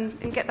trust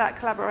and get that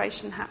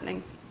collaboration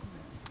happening.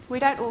 We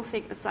don't all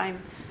think the same,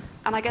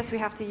 and I guess we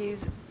have to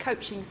use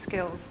coaching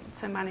skills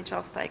to manage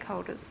our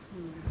stakeholders.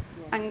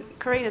 Yes. And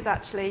Karina's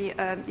actually,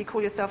 you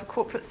call yourself a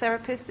corporate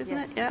therapist, isn't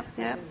it?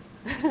 Yeah.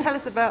 Tell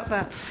us about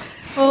that.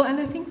 Well, and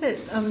I think that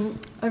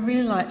I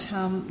really liked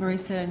how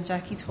Marisa and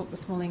Jackie talked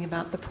this morning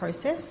about the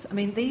process. I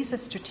mean, these are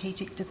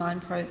strategic design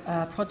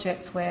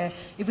projects where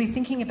if we're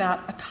thinking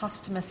about a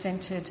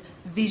customer-centred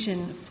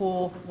vision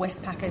for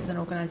Westpac as an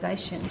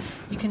organisation,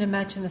 you can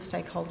imagine the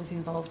stakeholders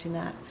involved in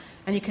that,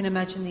 and you can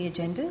imagine the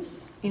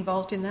agendas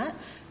involved in that,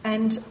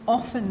 and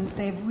often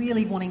they're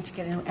really wanting to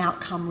get an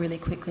outcome really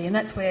quickly, and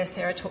that's where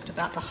Sarah talked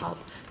about the hub.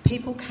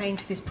 People came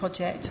to this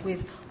project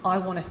with, I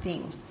want a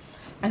thing.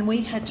 And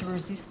we had to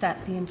resist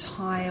that the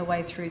entire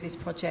way through this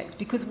project,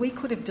 because we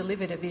could have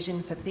delivered a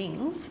vision for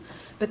things,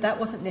 but that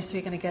wasn't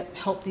necessarily going to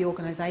help the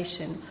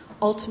organisation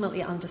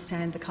ultimately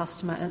understand the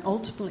customer and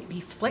ultimately be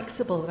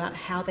flexible about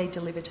how they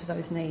deliver to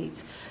those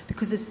needs.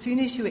 Because as soon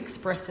as you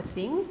express a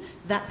thing,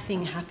 that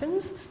thing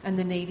happens and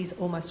the need is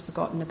almost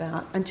forgotten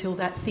about until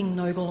that thing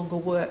no longer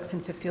works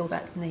and fulfills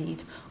that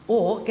need,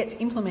 or gets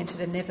implemented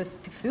and never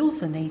fulfills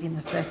the need in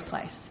the first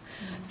place.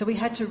 So we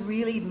had to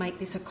really make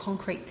this a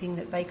concrete thing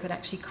that they could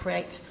actually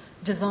create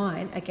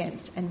design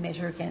against and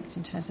measure against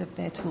in terms of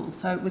their tools.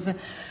 So it was an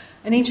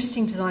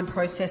interesting design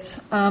process.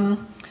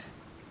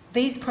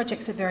 These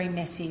projects are very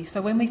messy.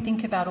 So when we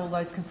think about all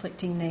those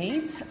conflicting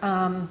needs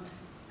and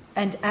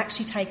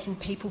actually taking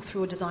people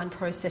through a design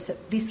process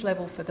at this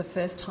level for the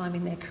first time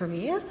in their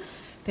career,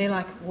 they're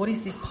like, what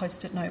is this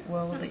post-it note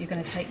world that you're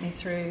going to take me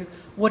through?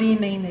 What do you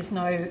mean there's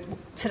no,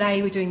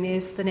 today we're doing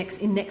this,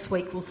 next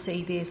week we'll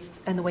see this,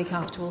 and the week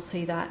after we'll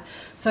see that.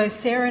 So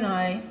Sarah and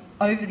I,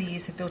 over the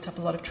years, have built up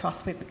a lot of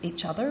trust with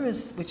each other,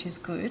 which is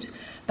good.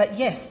 But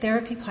yes,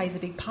 therapy plays a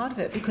big part of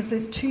it, because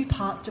there's 2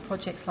 parts to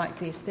projects like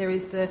this. There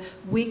is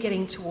we're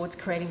getting towards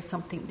creating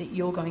something that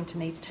you're going to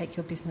need to take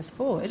your business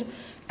forward,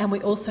 and we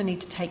also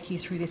need to take you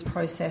through this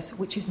process,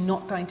 which is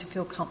not going to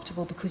feel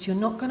comfortable because you're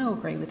not going to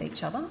agree with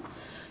each other.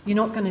 You're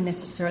not going to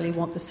necessarily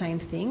want the same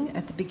thing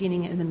at the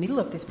beginning and the middle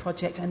of this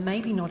project, and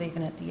maybe not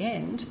even at the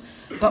end,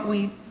 but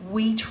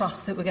we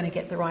trust that we're going to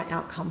get the right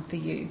outcome for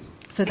you.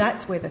 So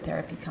that's where the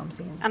therapy comes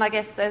in. And I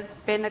guess there's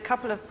been a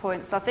couple of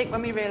points. I think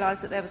when we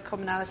realised that there was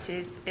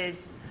commonalities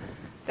is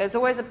there's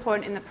always a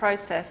point in the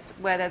process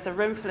where there's a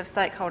room full of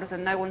stakeholders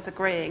and no one's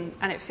agreeing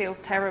and it feels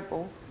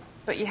terrible,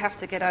 but you have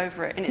to get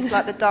over it. And it's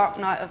like the dark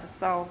night of the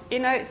soul. You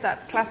know, it's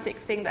that classic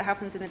thing that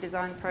happens in the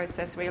design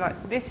process where you're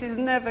like, this is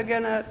never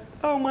going to,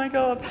 oh my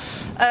God.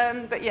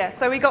 But yeah,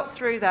 so we got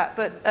through that.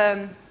 But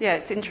yeah,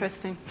 it's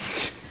interesting.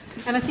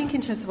 And I think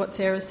in terms of what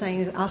Sarah's saying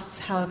is us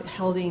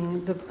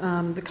holding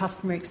the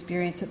customer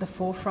experience at the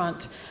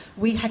forefront,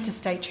 we had to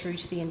stay true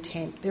to the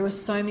intent. There were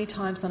so many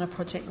times on a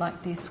project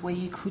like this where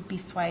you could be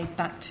swayed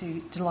back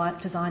to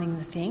designing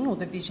the thing or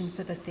the vision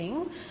for the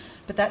thing,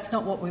 but that's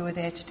not what we were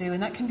there to do,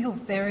 and that can feel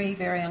very,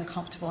 very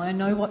uncomfortable. And I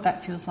know what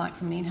that feels like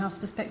from an in-house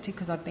perspective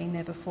because I've been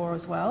there before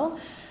as well.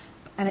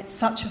 And it's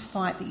such a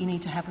fight that you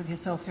need to have with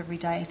yourself every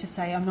day to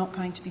say, I'm not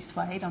going to be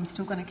swayed, I'm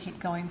still going to keep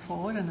going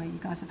forward. I know you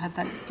guys have had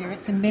that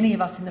experience, and many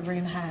of us in the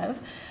room have.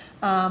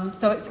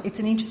 So it's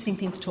an interesting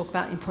thing to talk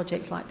about in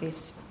projects like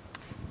this.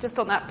 Just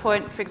on that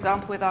point, for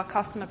example, with our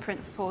customer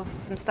principles,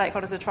 some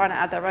stakeholders were trying to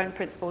add their own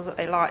principles that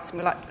they liked, and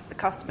we're like, the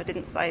customer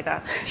didn't say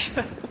that.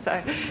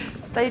 So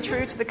stay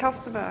true to the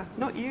customer,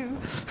 not you.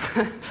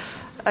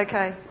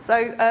 Okay,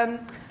 so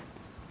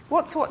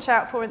what to watch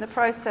out for in the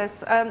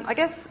process? I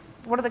guess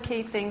one of the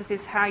key things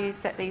is how you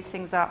set these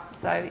things up.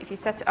 So if you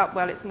set it up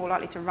well, it's more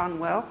likely to run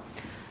well.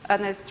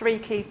 And there's three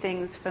key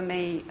things for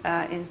me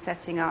in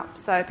setting up.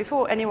 So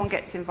before anyone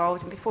gets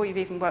involved and before you've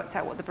even worked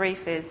out what the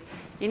brief is,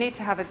 you need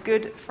to have a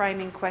good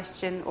framing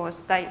question or a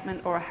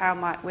statement or a how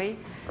might we.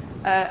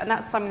 And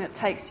that's something that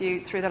takes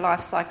you through the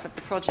life cycle of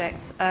the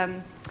project.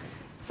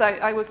 So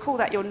I would call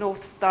that your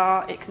North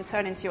Star. It can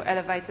turn into your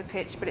elevator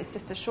pitch, but it's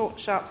just a short,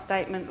 sharp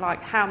statement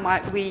like how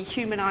might we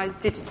humanise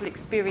digital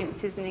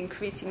experiences in an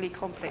increasingly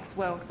complex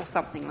world or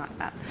something like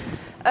that.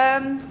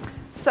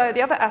 So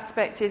the other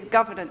aspect is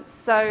governance.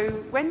 So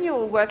when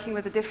you're working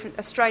with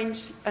a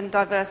strange and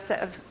diverse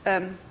set of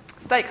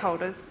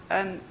stakeholders,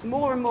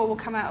 more and more will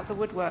come out of the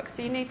woodwork.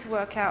 So you need to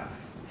work out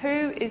who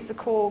is the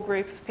core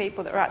group of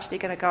people that are actually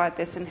going to guide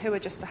this and who are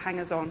just the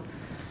hangers-on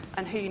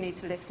and who you need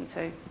to listen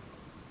to.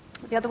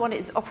 The other one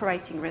is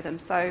operating rhythm.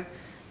 So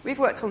we've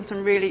worked on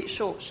some really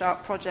short,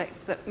 sharp projects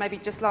that maybe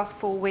just last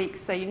 4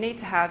 weeks, so you need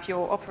to have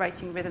your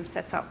operating rhythm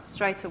set up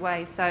straight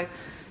away. So,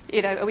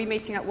 you know, are we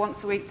meeting up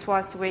once a week,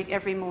 twice a week,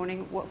 every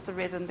morning? What's the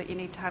rhythm? But you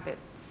need to have it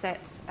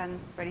set and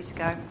ready to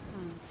go. And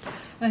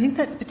I think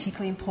that's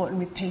particularly important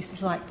with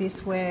pieces like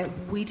this where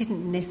we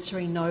didn't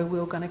necessarily know we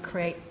were going to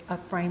create a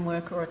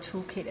framework or a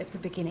toolkit at the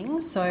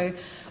beginning. So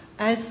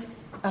as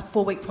a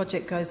 4-week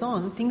project goes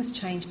on, things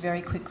change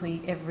very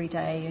quickly every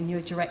day and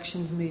your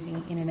direction's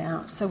moving in and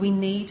out. So we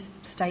need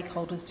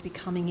stakeholders to be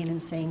coming in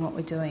and seeing what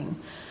we're doing.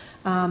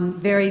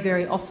 Very,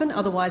 very often,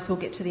 otherwise we'll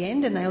get to the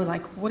end and they were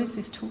like, what is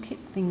this toolkit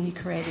thing you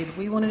created?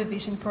 We wanted a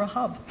vision for a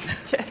hub.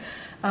 Yes.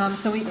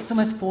 So it's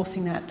almost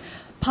forcing that.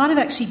 Part of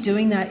actually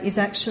doing that is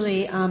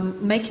actually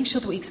making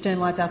sure that we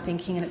externalise our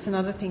thinking, and it's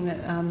another thing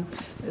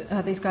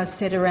that these guys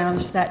said around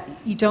that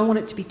you don't want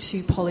it to be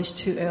too polished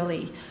too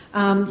early.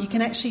 You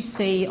can actually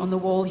see on the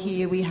wall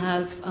here we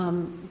have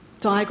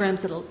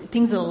diagrams,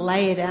 things that are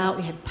laid out.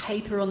 We had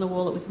paper on the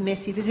wall, it was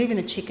messy. There's even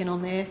a chicken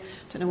on there.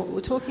 Don't know what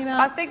we're talking about.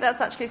 I think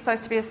that's actually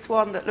supposed to be a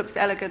swan that looks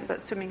elegant but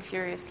swimming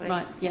furiously.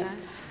 Right, yeah. You know?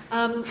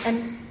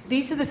 And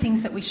these are the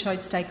things that we showed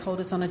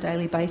stakeholders on a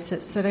daily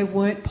basis. So they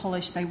weren't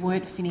polished, they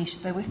weren't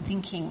finished, they were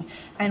thinking.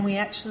 And we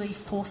actually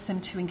forced them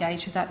to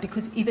engage with that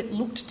because if it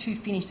looked too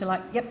finished, they're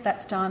like, yep,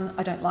 that's done,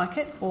 I don't like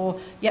it. Or,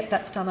 yep,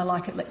 that's done, I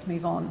like it, let's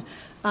move on.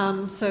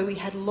 So we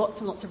had lots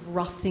and lots of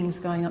rough things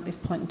going on at this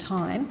point in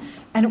time.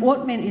 And what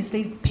it meant is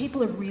these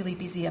people are really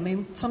busy. I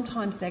mean,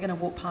 sometimes they're going to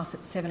walk past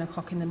at 7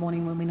 o'clock in the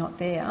morning when we're not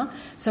there.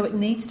 So it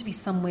needs to be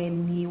somewhere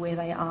near where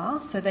they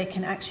are so they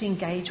can actually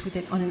engage with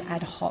it on an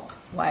ad hoc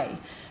way.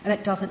 And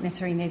it doesn't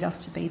necessarily need us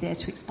to be there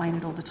to explain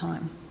it all the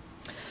time.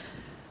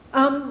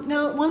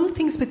 Now, one of the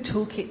things with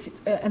toolkits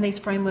and these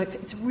frameworks,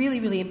 it's really,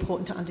 really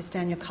important to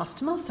understand your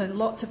customer. So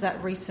lots of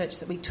that research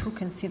that we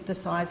took and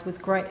synthesised was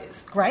great.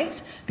 It's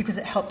great because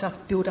it helped us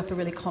build up a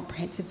really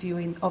comprehensive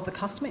view of the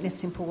customer in a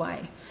simple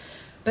way.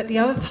 But the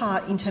other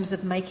part in terms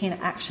of making it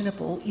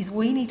actionable is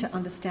we need to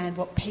understand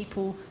what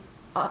people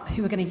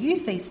who are going to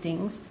use these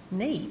things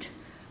need.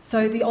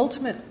 So the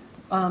ultimate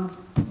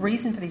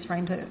reason for these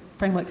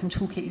frameworks and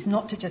toolkit is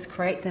not to just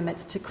create them,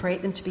 it's to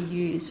create them to be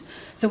used.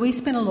 So we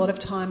spent a lot of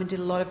time and did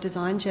a lot of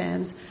design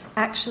jams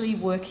actually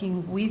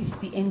working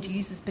with the end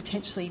users,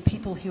 potentially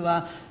people who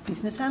are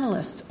business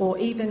analysts or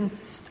even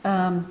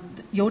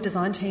your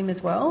design team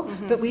as well.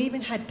 Mm-hmm. But we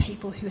even had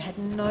people who had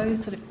no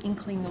sort of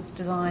inkling of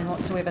design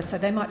whatsoever. So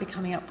they might be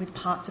coming up with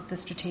parts of the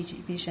strategic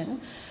vision.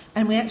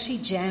 And we actually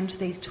jammed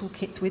these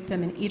toolkits with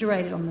them and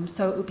iterated on them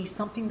so it would be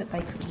something that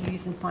they could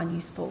use and find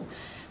useful.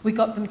 We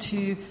got them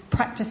to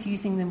practice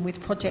using them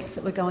with projects projects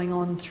that were going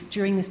on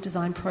during this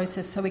design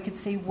process, so we could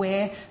see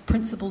where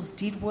principles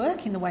did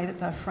work in the way that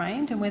they're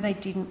framed and where they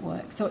didn't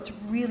work. So it's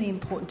really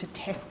important to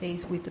test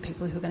these with the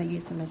people who are going to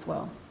use them as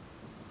well.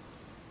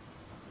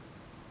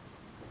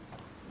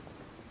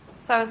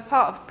 So as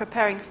part of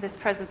preparing for this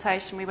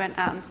presentation, we went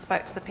out and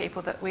spoke to the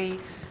people that we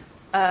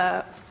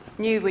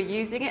knew were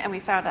using it, and we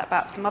found out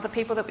about some other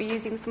people that were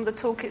using some of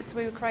the toolkits that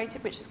we were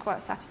created, which is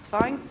quite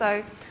satisfying.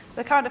 So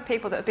the kind of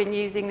people that have been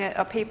using it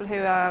are people who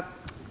are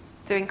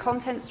doing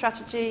content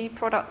strategy,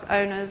 product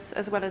owners,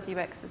 as well as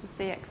UXs and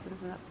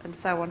CXs and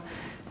so on.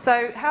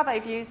 So how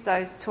they've used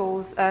those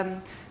tools,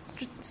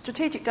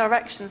 strategic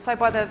direction. So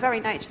by their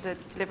very nature, the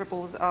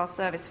deliverables are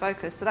service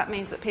focused. So that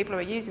means that people who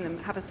are using them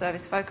have a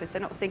service focus.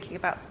 They're not thinking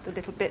about the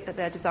little bit that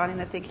they're designing,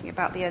 they're thinking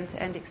about the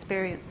end-to-end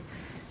experience,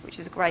 which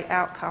is a great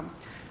outcome.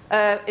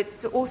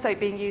 It's also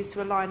being used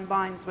to align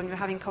minds when you're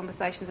having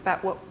conversations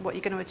about what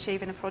you're going to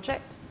achieve in a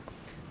project.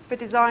 For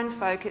design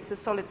folk, it's a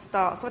solid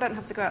start, so I don't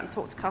have to go out and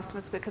talk to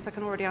customers because I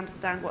can already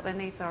understand what their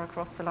needs are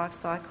across the life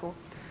cycle.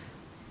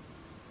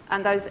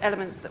 And those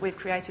elements that we've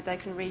created, they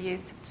can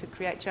reuse to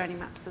create journey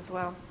maps as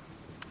well.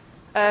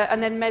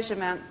 And then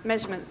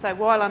measurement. So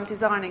while I'm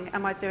designing,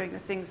 am I doing the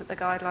things that the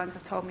guidelines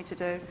have told me to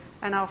do?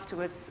 And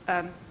afterwards,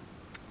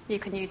 you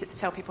can use it to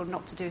tell people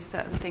not to do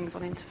certain things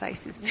on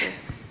interfaces too.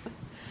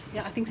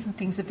 Yeah, I think some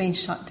things have been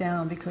shut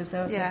down because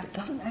there was it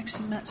doesn't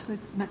actually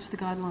match the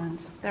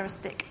guidelines. They're a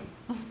stick.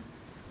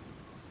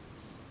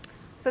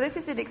 So this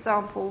is an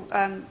example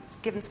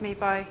given to me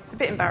by, it's a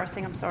bit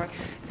embarrassing, I'm sorry.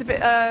 It's a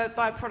bit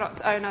by a product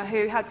owner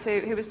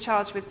who was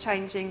charged with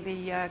changing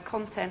the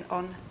content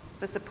on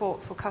the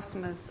support for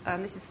customers.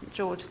 This is St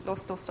George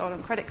lost or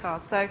stolen credit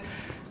cards. So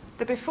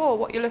the before,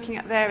 what you're looking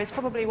at there is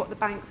probably what the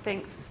bank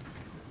thinks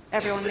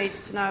everyone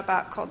needs to know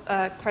about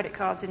credit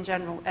cards in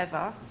general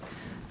ever.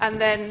 And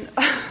then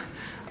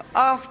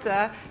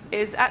after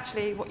is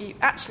actually what you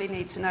actually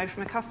need to know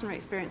from a customer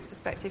experience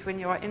perspective when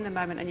you are in the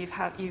moment and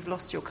you've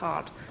lost your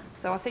card.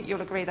 So I think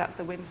you'll agree that's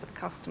a win for the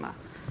customer.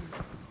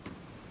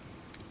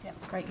 Yeah,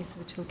 great use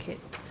of the toolkit.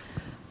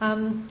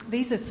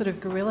 These are sort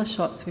of guerrilla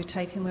shots we've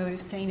taken where we've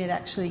seen it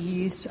actually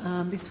used.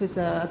 This was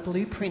a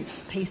blueprint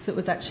piece that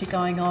was actually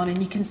going on,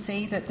 and you can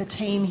see that the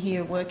team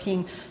here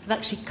working, they've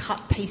actually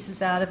cut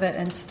pieces out of it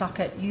and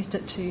used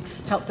it to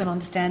help them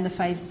understand the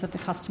phases of the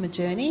customer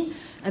journey,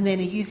 and then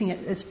are using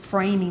it as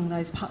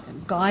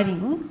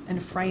guiding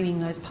and framing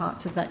those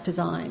parts of that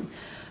design.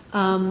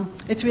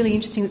 It's really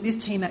interesting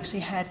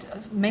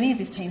that many of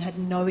this team had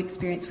no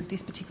experience with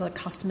this particular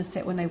customer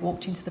set when they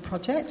walked into the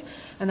project,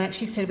 and they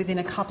actually said within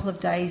a couple of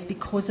days,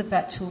 because of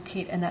that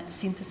toolkit and that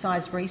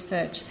synthesised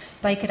research,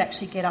 they could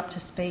actually get up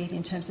to speed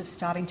in terms of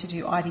starting to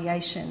do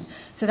ideation.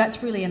 So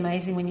that's really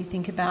amazing when you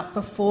think about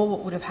before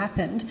what would have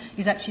happened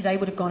is actually they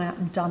would have gone out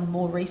and done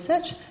more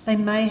research. They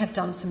may have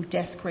done some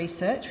desk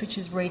research, which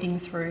is reading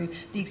through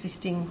the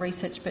existing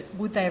research, but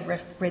would they have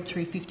read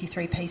through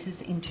 53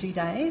 pieces in 2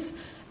 days?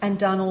 And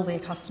done all their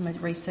customer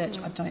research?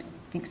 I don't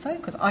think so,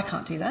 because I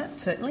can't do that,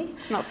 certainly.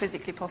 It's not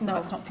physically possible. No,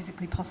 it's not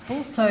physically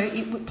possible. So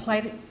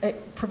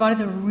it provided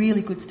them a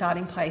really good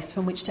starting place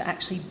from which to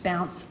actually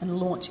bounce and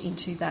launch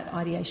into that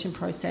ideation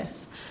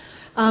process.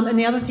 And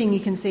the other thing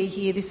you can see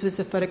here, this was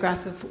a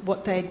photograph of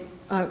what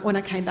when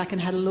I came back and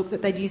had a look,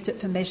 that they'd used it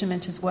for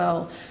measurement as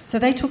well. So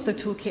they took the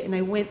toolkit and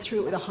they went through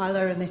it with a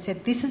highlighter and they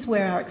said, this is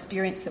where our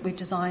experience that we've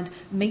designed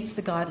meets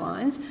the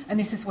guidelines, and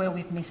this is where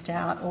we've missed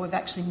out or we've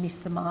actually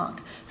missed the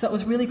mark. So it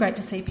was really great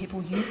to see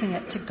people using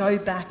it to go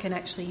back and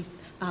actually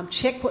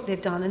check what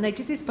they've done. And they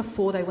did this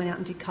before they went out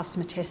and did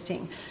customer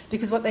testing,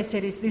 because what they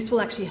said is this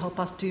will actually help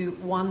us do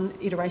one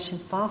iteration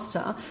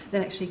faster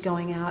than actually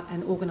going out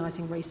and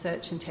organising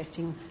research and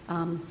testing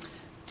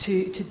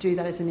to do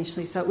that as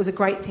initially. So it was a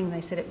great thing.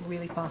 They said it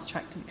really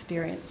fast-tracked the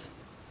experience.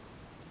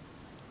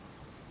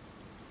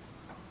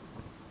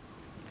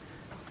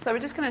 So we're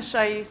just going to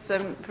show you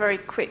some very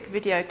quick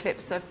video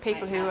clips of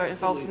people who were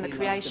involved in the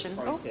creation.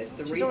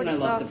 The reason I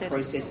loved the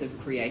process of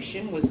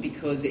creation was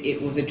because it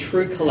was a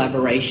true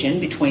collaboration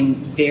between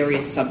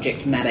various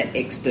subject matter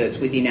experts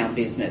within our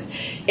business.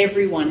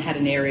 Everyone had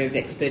an area of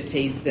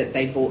expertise that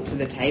they brought to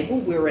the table.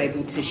 We were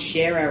able to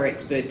share our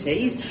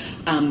expertise,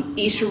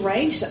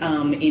 iterate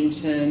in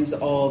terms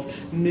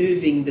of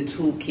moving the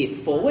toolkit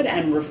forward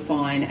and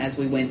refine as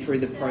we went through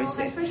the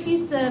process. I first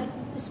used the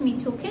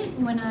SME toolkit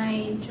when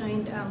I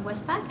joined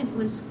Westpac, and it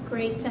was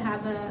great to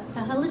have a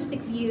holistic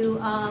view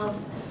of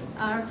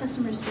our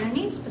customers'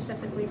 journey,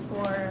 specifically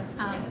for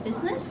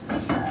business.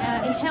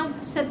 It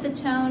helped set the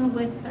tone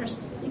with our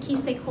key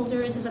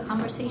stakeholders as a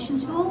conversation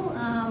tool,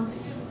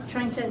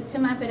 trying to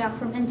map it out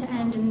from end to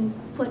end and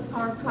put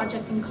our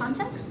project in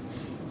context.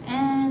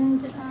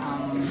 And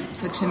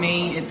so to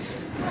me,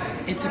 it's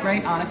a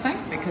great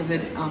artifact because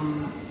it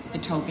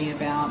told me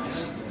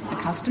about the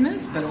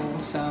customers, but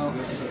also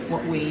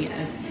what we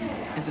as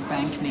a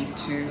bank need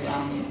to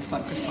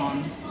focus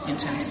on in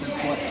terms of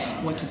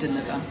what to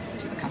deliver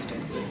to the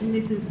customers. And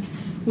this is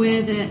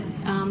where the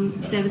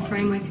service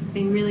framework has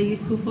been really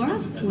useful for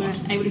us. We're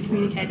able to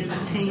communicate as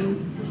a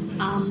team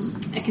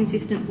a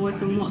consistent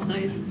voice on what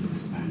those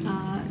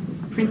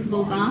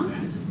principles are,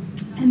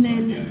 and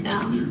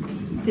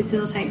then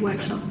facilitate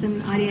workshops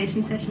and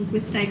ideation sessions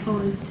with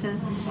stakeholders to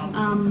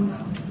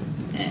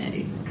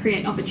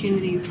create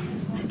opportunities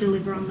to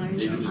deliver on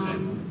those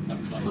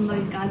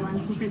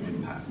guidelines and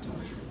principles.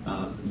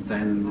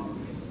 Then,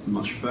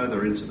 much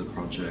further into the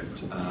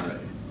project,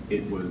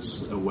 it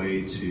was a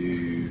way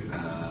to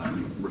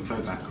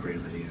refer back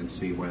really and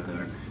see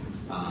whether,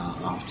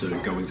 after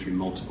going through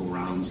multiple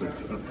rounds of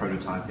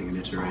prototyping and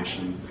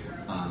iteration,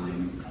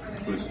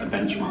 was a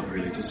benchmark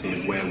really to see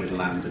if where we'd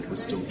landed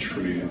was still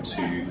true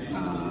to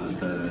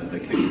the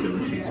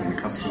capabilities and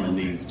the customer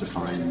needs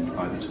defined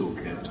by the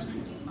toolkit.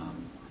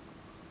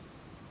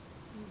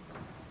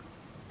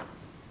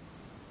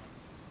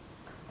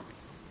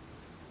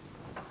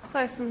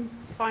 So some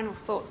final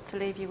thoughts to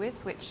leave you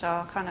with, which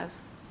are kind of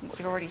what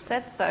we've already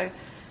said. So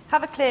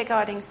have a clear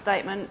guiding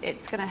statement.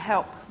 It's going to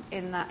help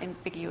in that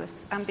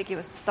ambiguous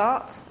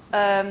start.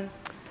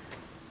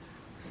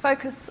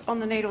 Focus on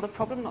the need or the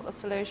problem, not the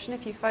solution.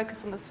 If you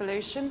focus on the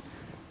solution,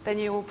 then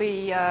you will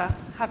be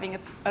having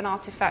an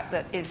artefact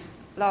that is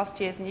last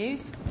year's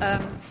news.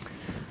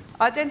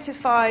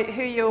 Identify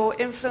who your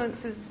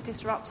influencers,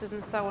 disruptors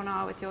and so on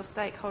are with your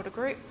stakeholder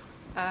group,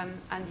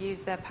 and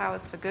use their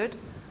powers for good.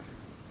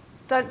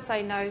 Don't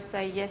say no,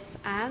 say yes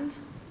and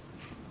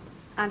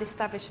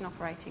establish an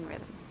operating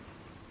rhythm.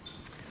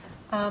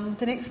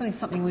 The next one is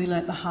something we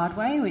learnt the hard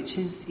way, which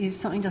is if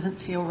something doesn't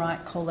feel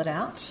right, call it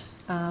out.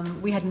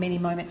 We had many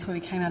moments where we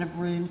came out of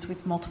rooms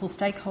with multiple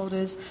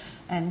stakeholders,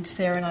 and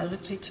Sarah and I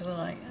looked at each other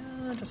like,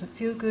 it doesn't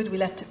feel good. We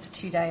left it for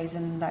 2 days,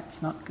 and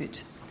that's not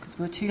good, because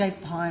we were 2 days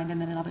behind and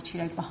then another 2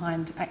 days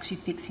behind actually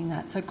fixing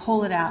that. So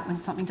call it out when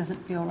something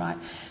doesn't feel right,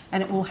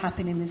 and it will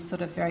happen in this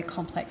sort of very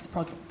complex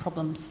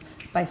problems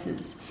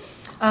basis.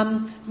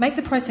 Make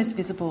the process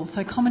visible.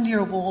 So commandeer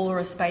a wall or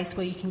a space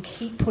where you can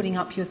keep putting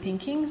up your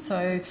thinking.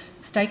 So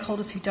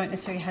stakeholders who don't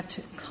necessarily have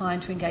time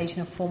to engage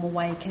in a formal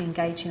way can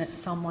engage in it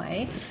some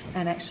way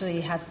and actually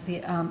have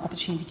the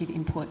opportunity to give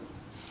input.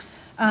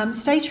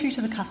 Stay true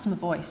to the customer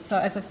voice. So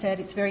as I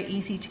said, it's very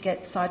easy to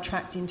get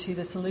sidetracked into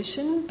the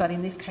solution, but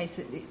in this case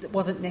it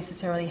wasn't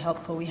necessarily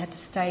helpful. We had to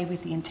stay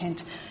with the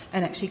intent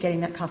and actually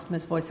getting that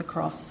customer's voice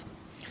across.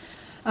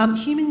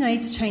 Human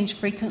needs change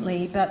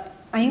frequently, but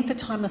aim for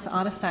timeless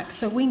artefacts.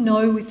 So we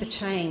know with the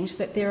change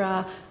that there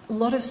are a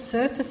lot of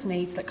surface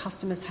needs that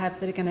customers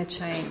have that are going to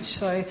change.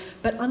 So,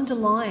 but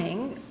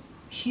underlying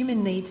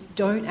human needs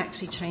don't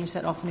actually change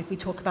that often if we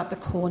talk about the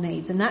core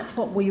needs, and that's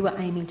what we were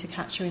aiming to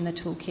capture in the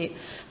toolkit,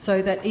 so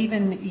that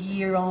even a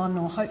year on,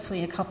 or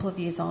hopefully a couple of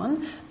years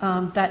on,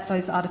 that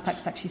those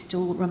artefacts actually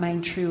still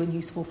remain true and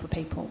useful for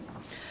people.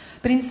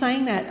 But in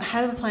saying that,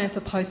 have a plan for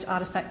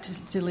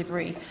post-artefact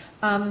delivery.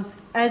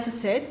 As I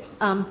said,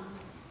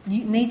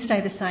 needs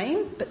stay the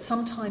same, but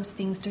sometimes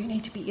things do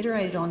need to be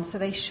iterated on, so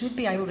they should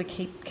be able to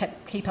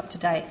keep up to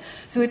date.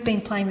 So we've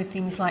been playing with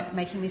things like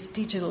making this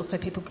digital so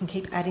people can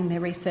keep adding their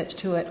research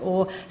to it,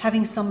 or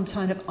having some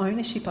kind of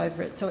ownership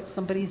over it, so it's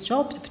somebody's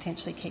job to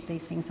potentially keep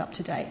these things up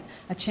to date,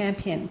 a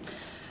champion.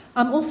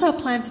 Also a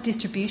plan for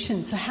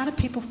distribution. So how do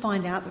people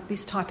find out that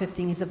this type of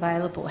thing is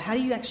available? How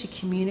do you actually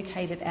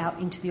communicate it out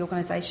into the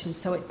organisation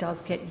so it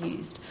does get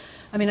used?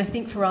 I mean, I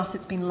think for us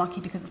it's been lucky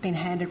because it's been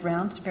handed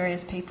round to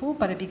various people,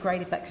 but it'd be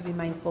great if that could be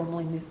made formal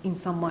in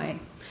some way.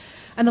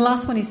 And the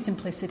last one is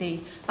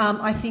simplicity.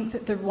 I think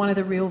that one of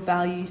the real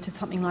values to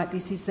something like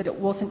this is that it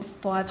wasn't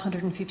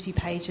 550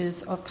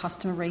 pages of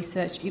customer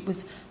research. It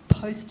was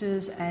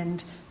posters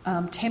and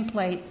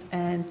templates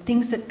and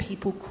things that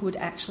people could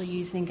actually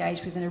use and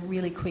engage with in a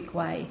really quick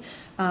way.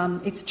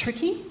 It's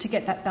tricky to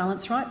get that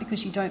balance right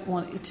because you don't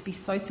want it to be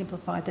so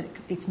simplified that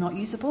it's not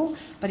usable,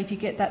 but if you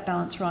get that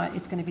balance right,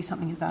 it's going to be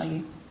something of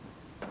value.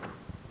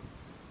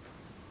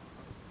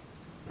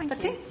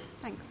 That's it.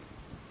 Thanks.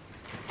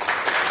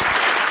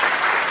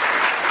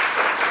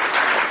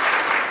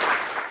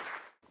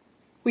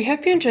 We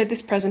hope you enjoyed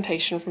this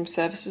presentation from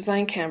Service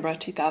Design Canberra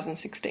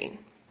 2016.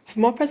 For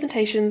more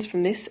presentations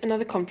from this and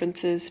other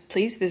conferences,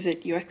 please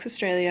visit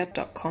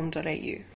uxaustralia.com.au.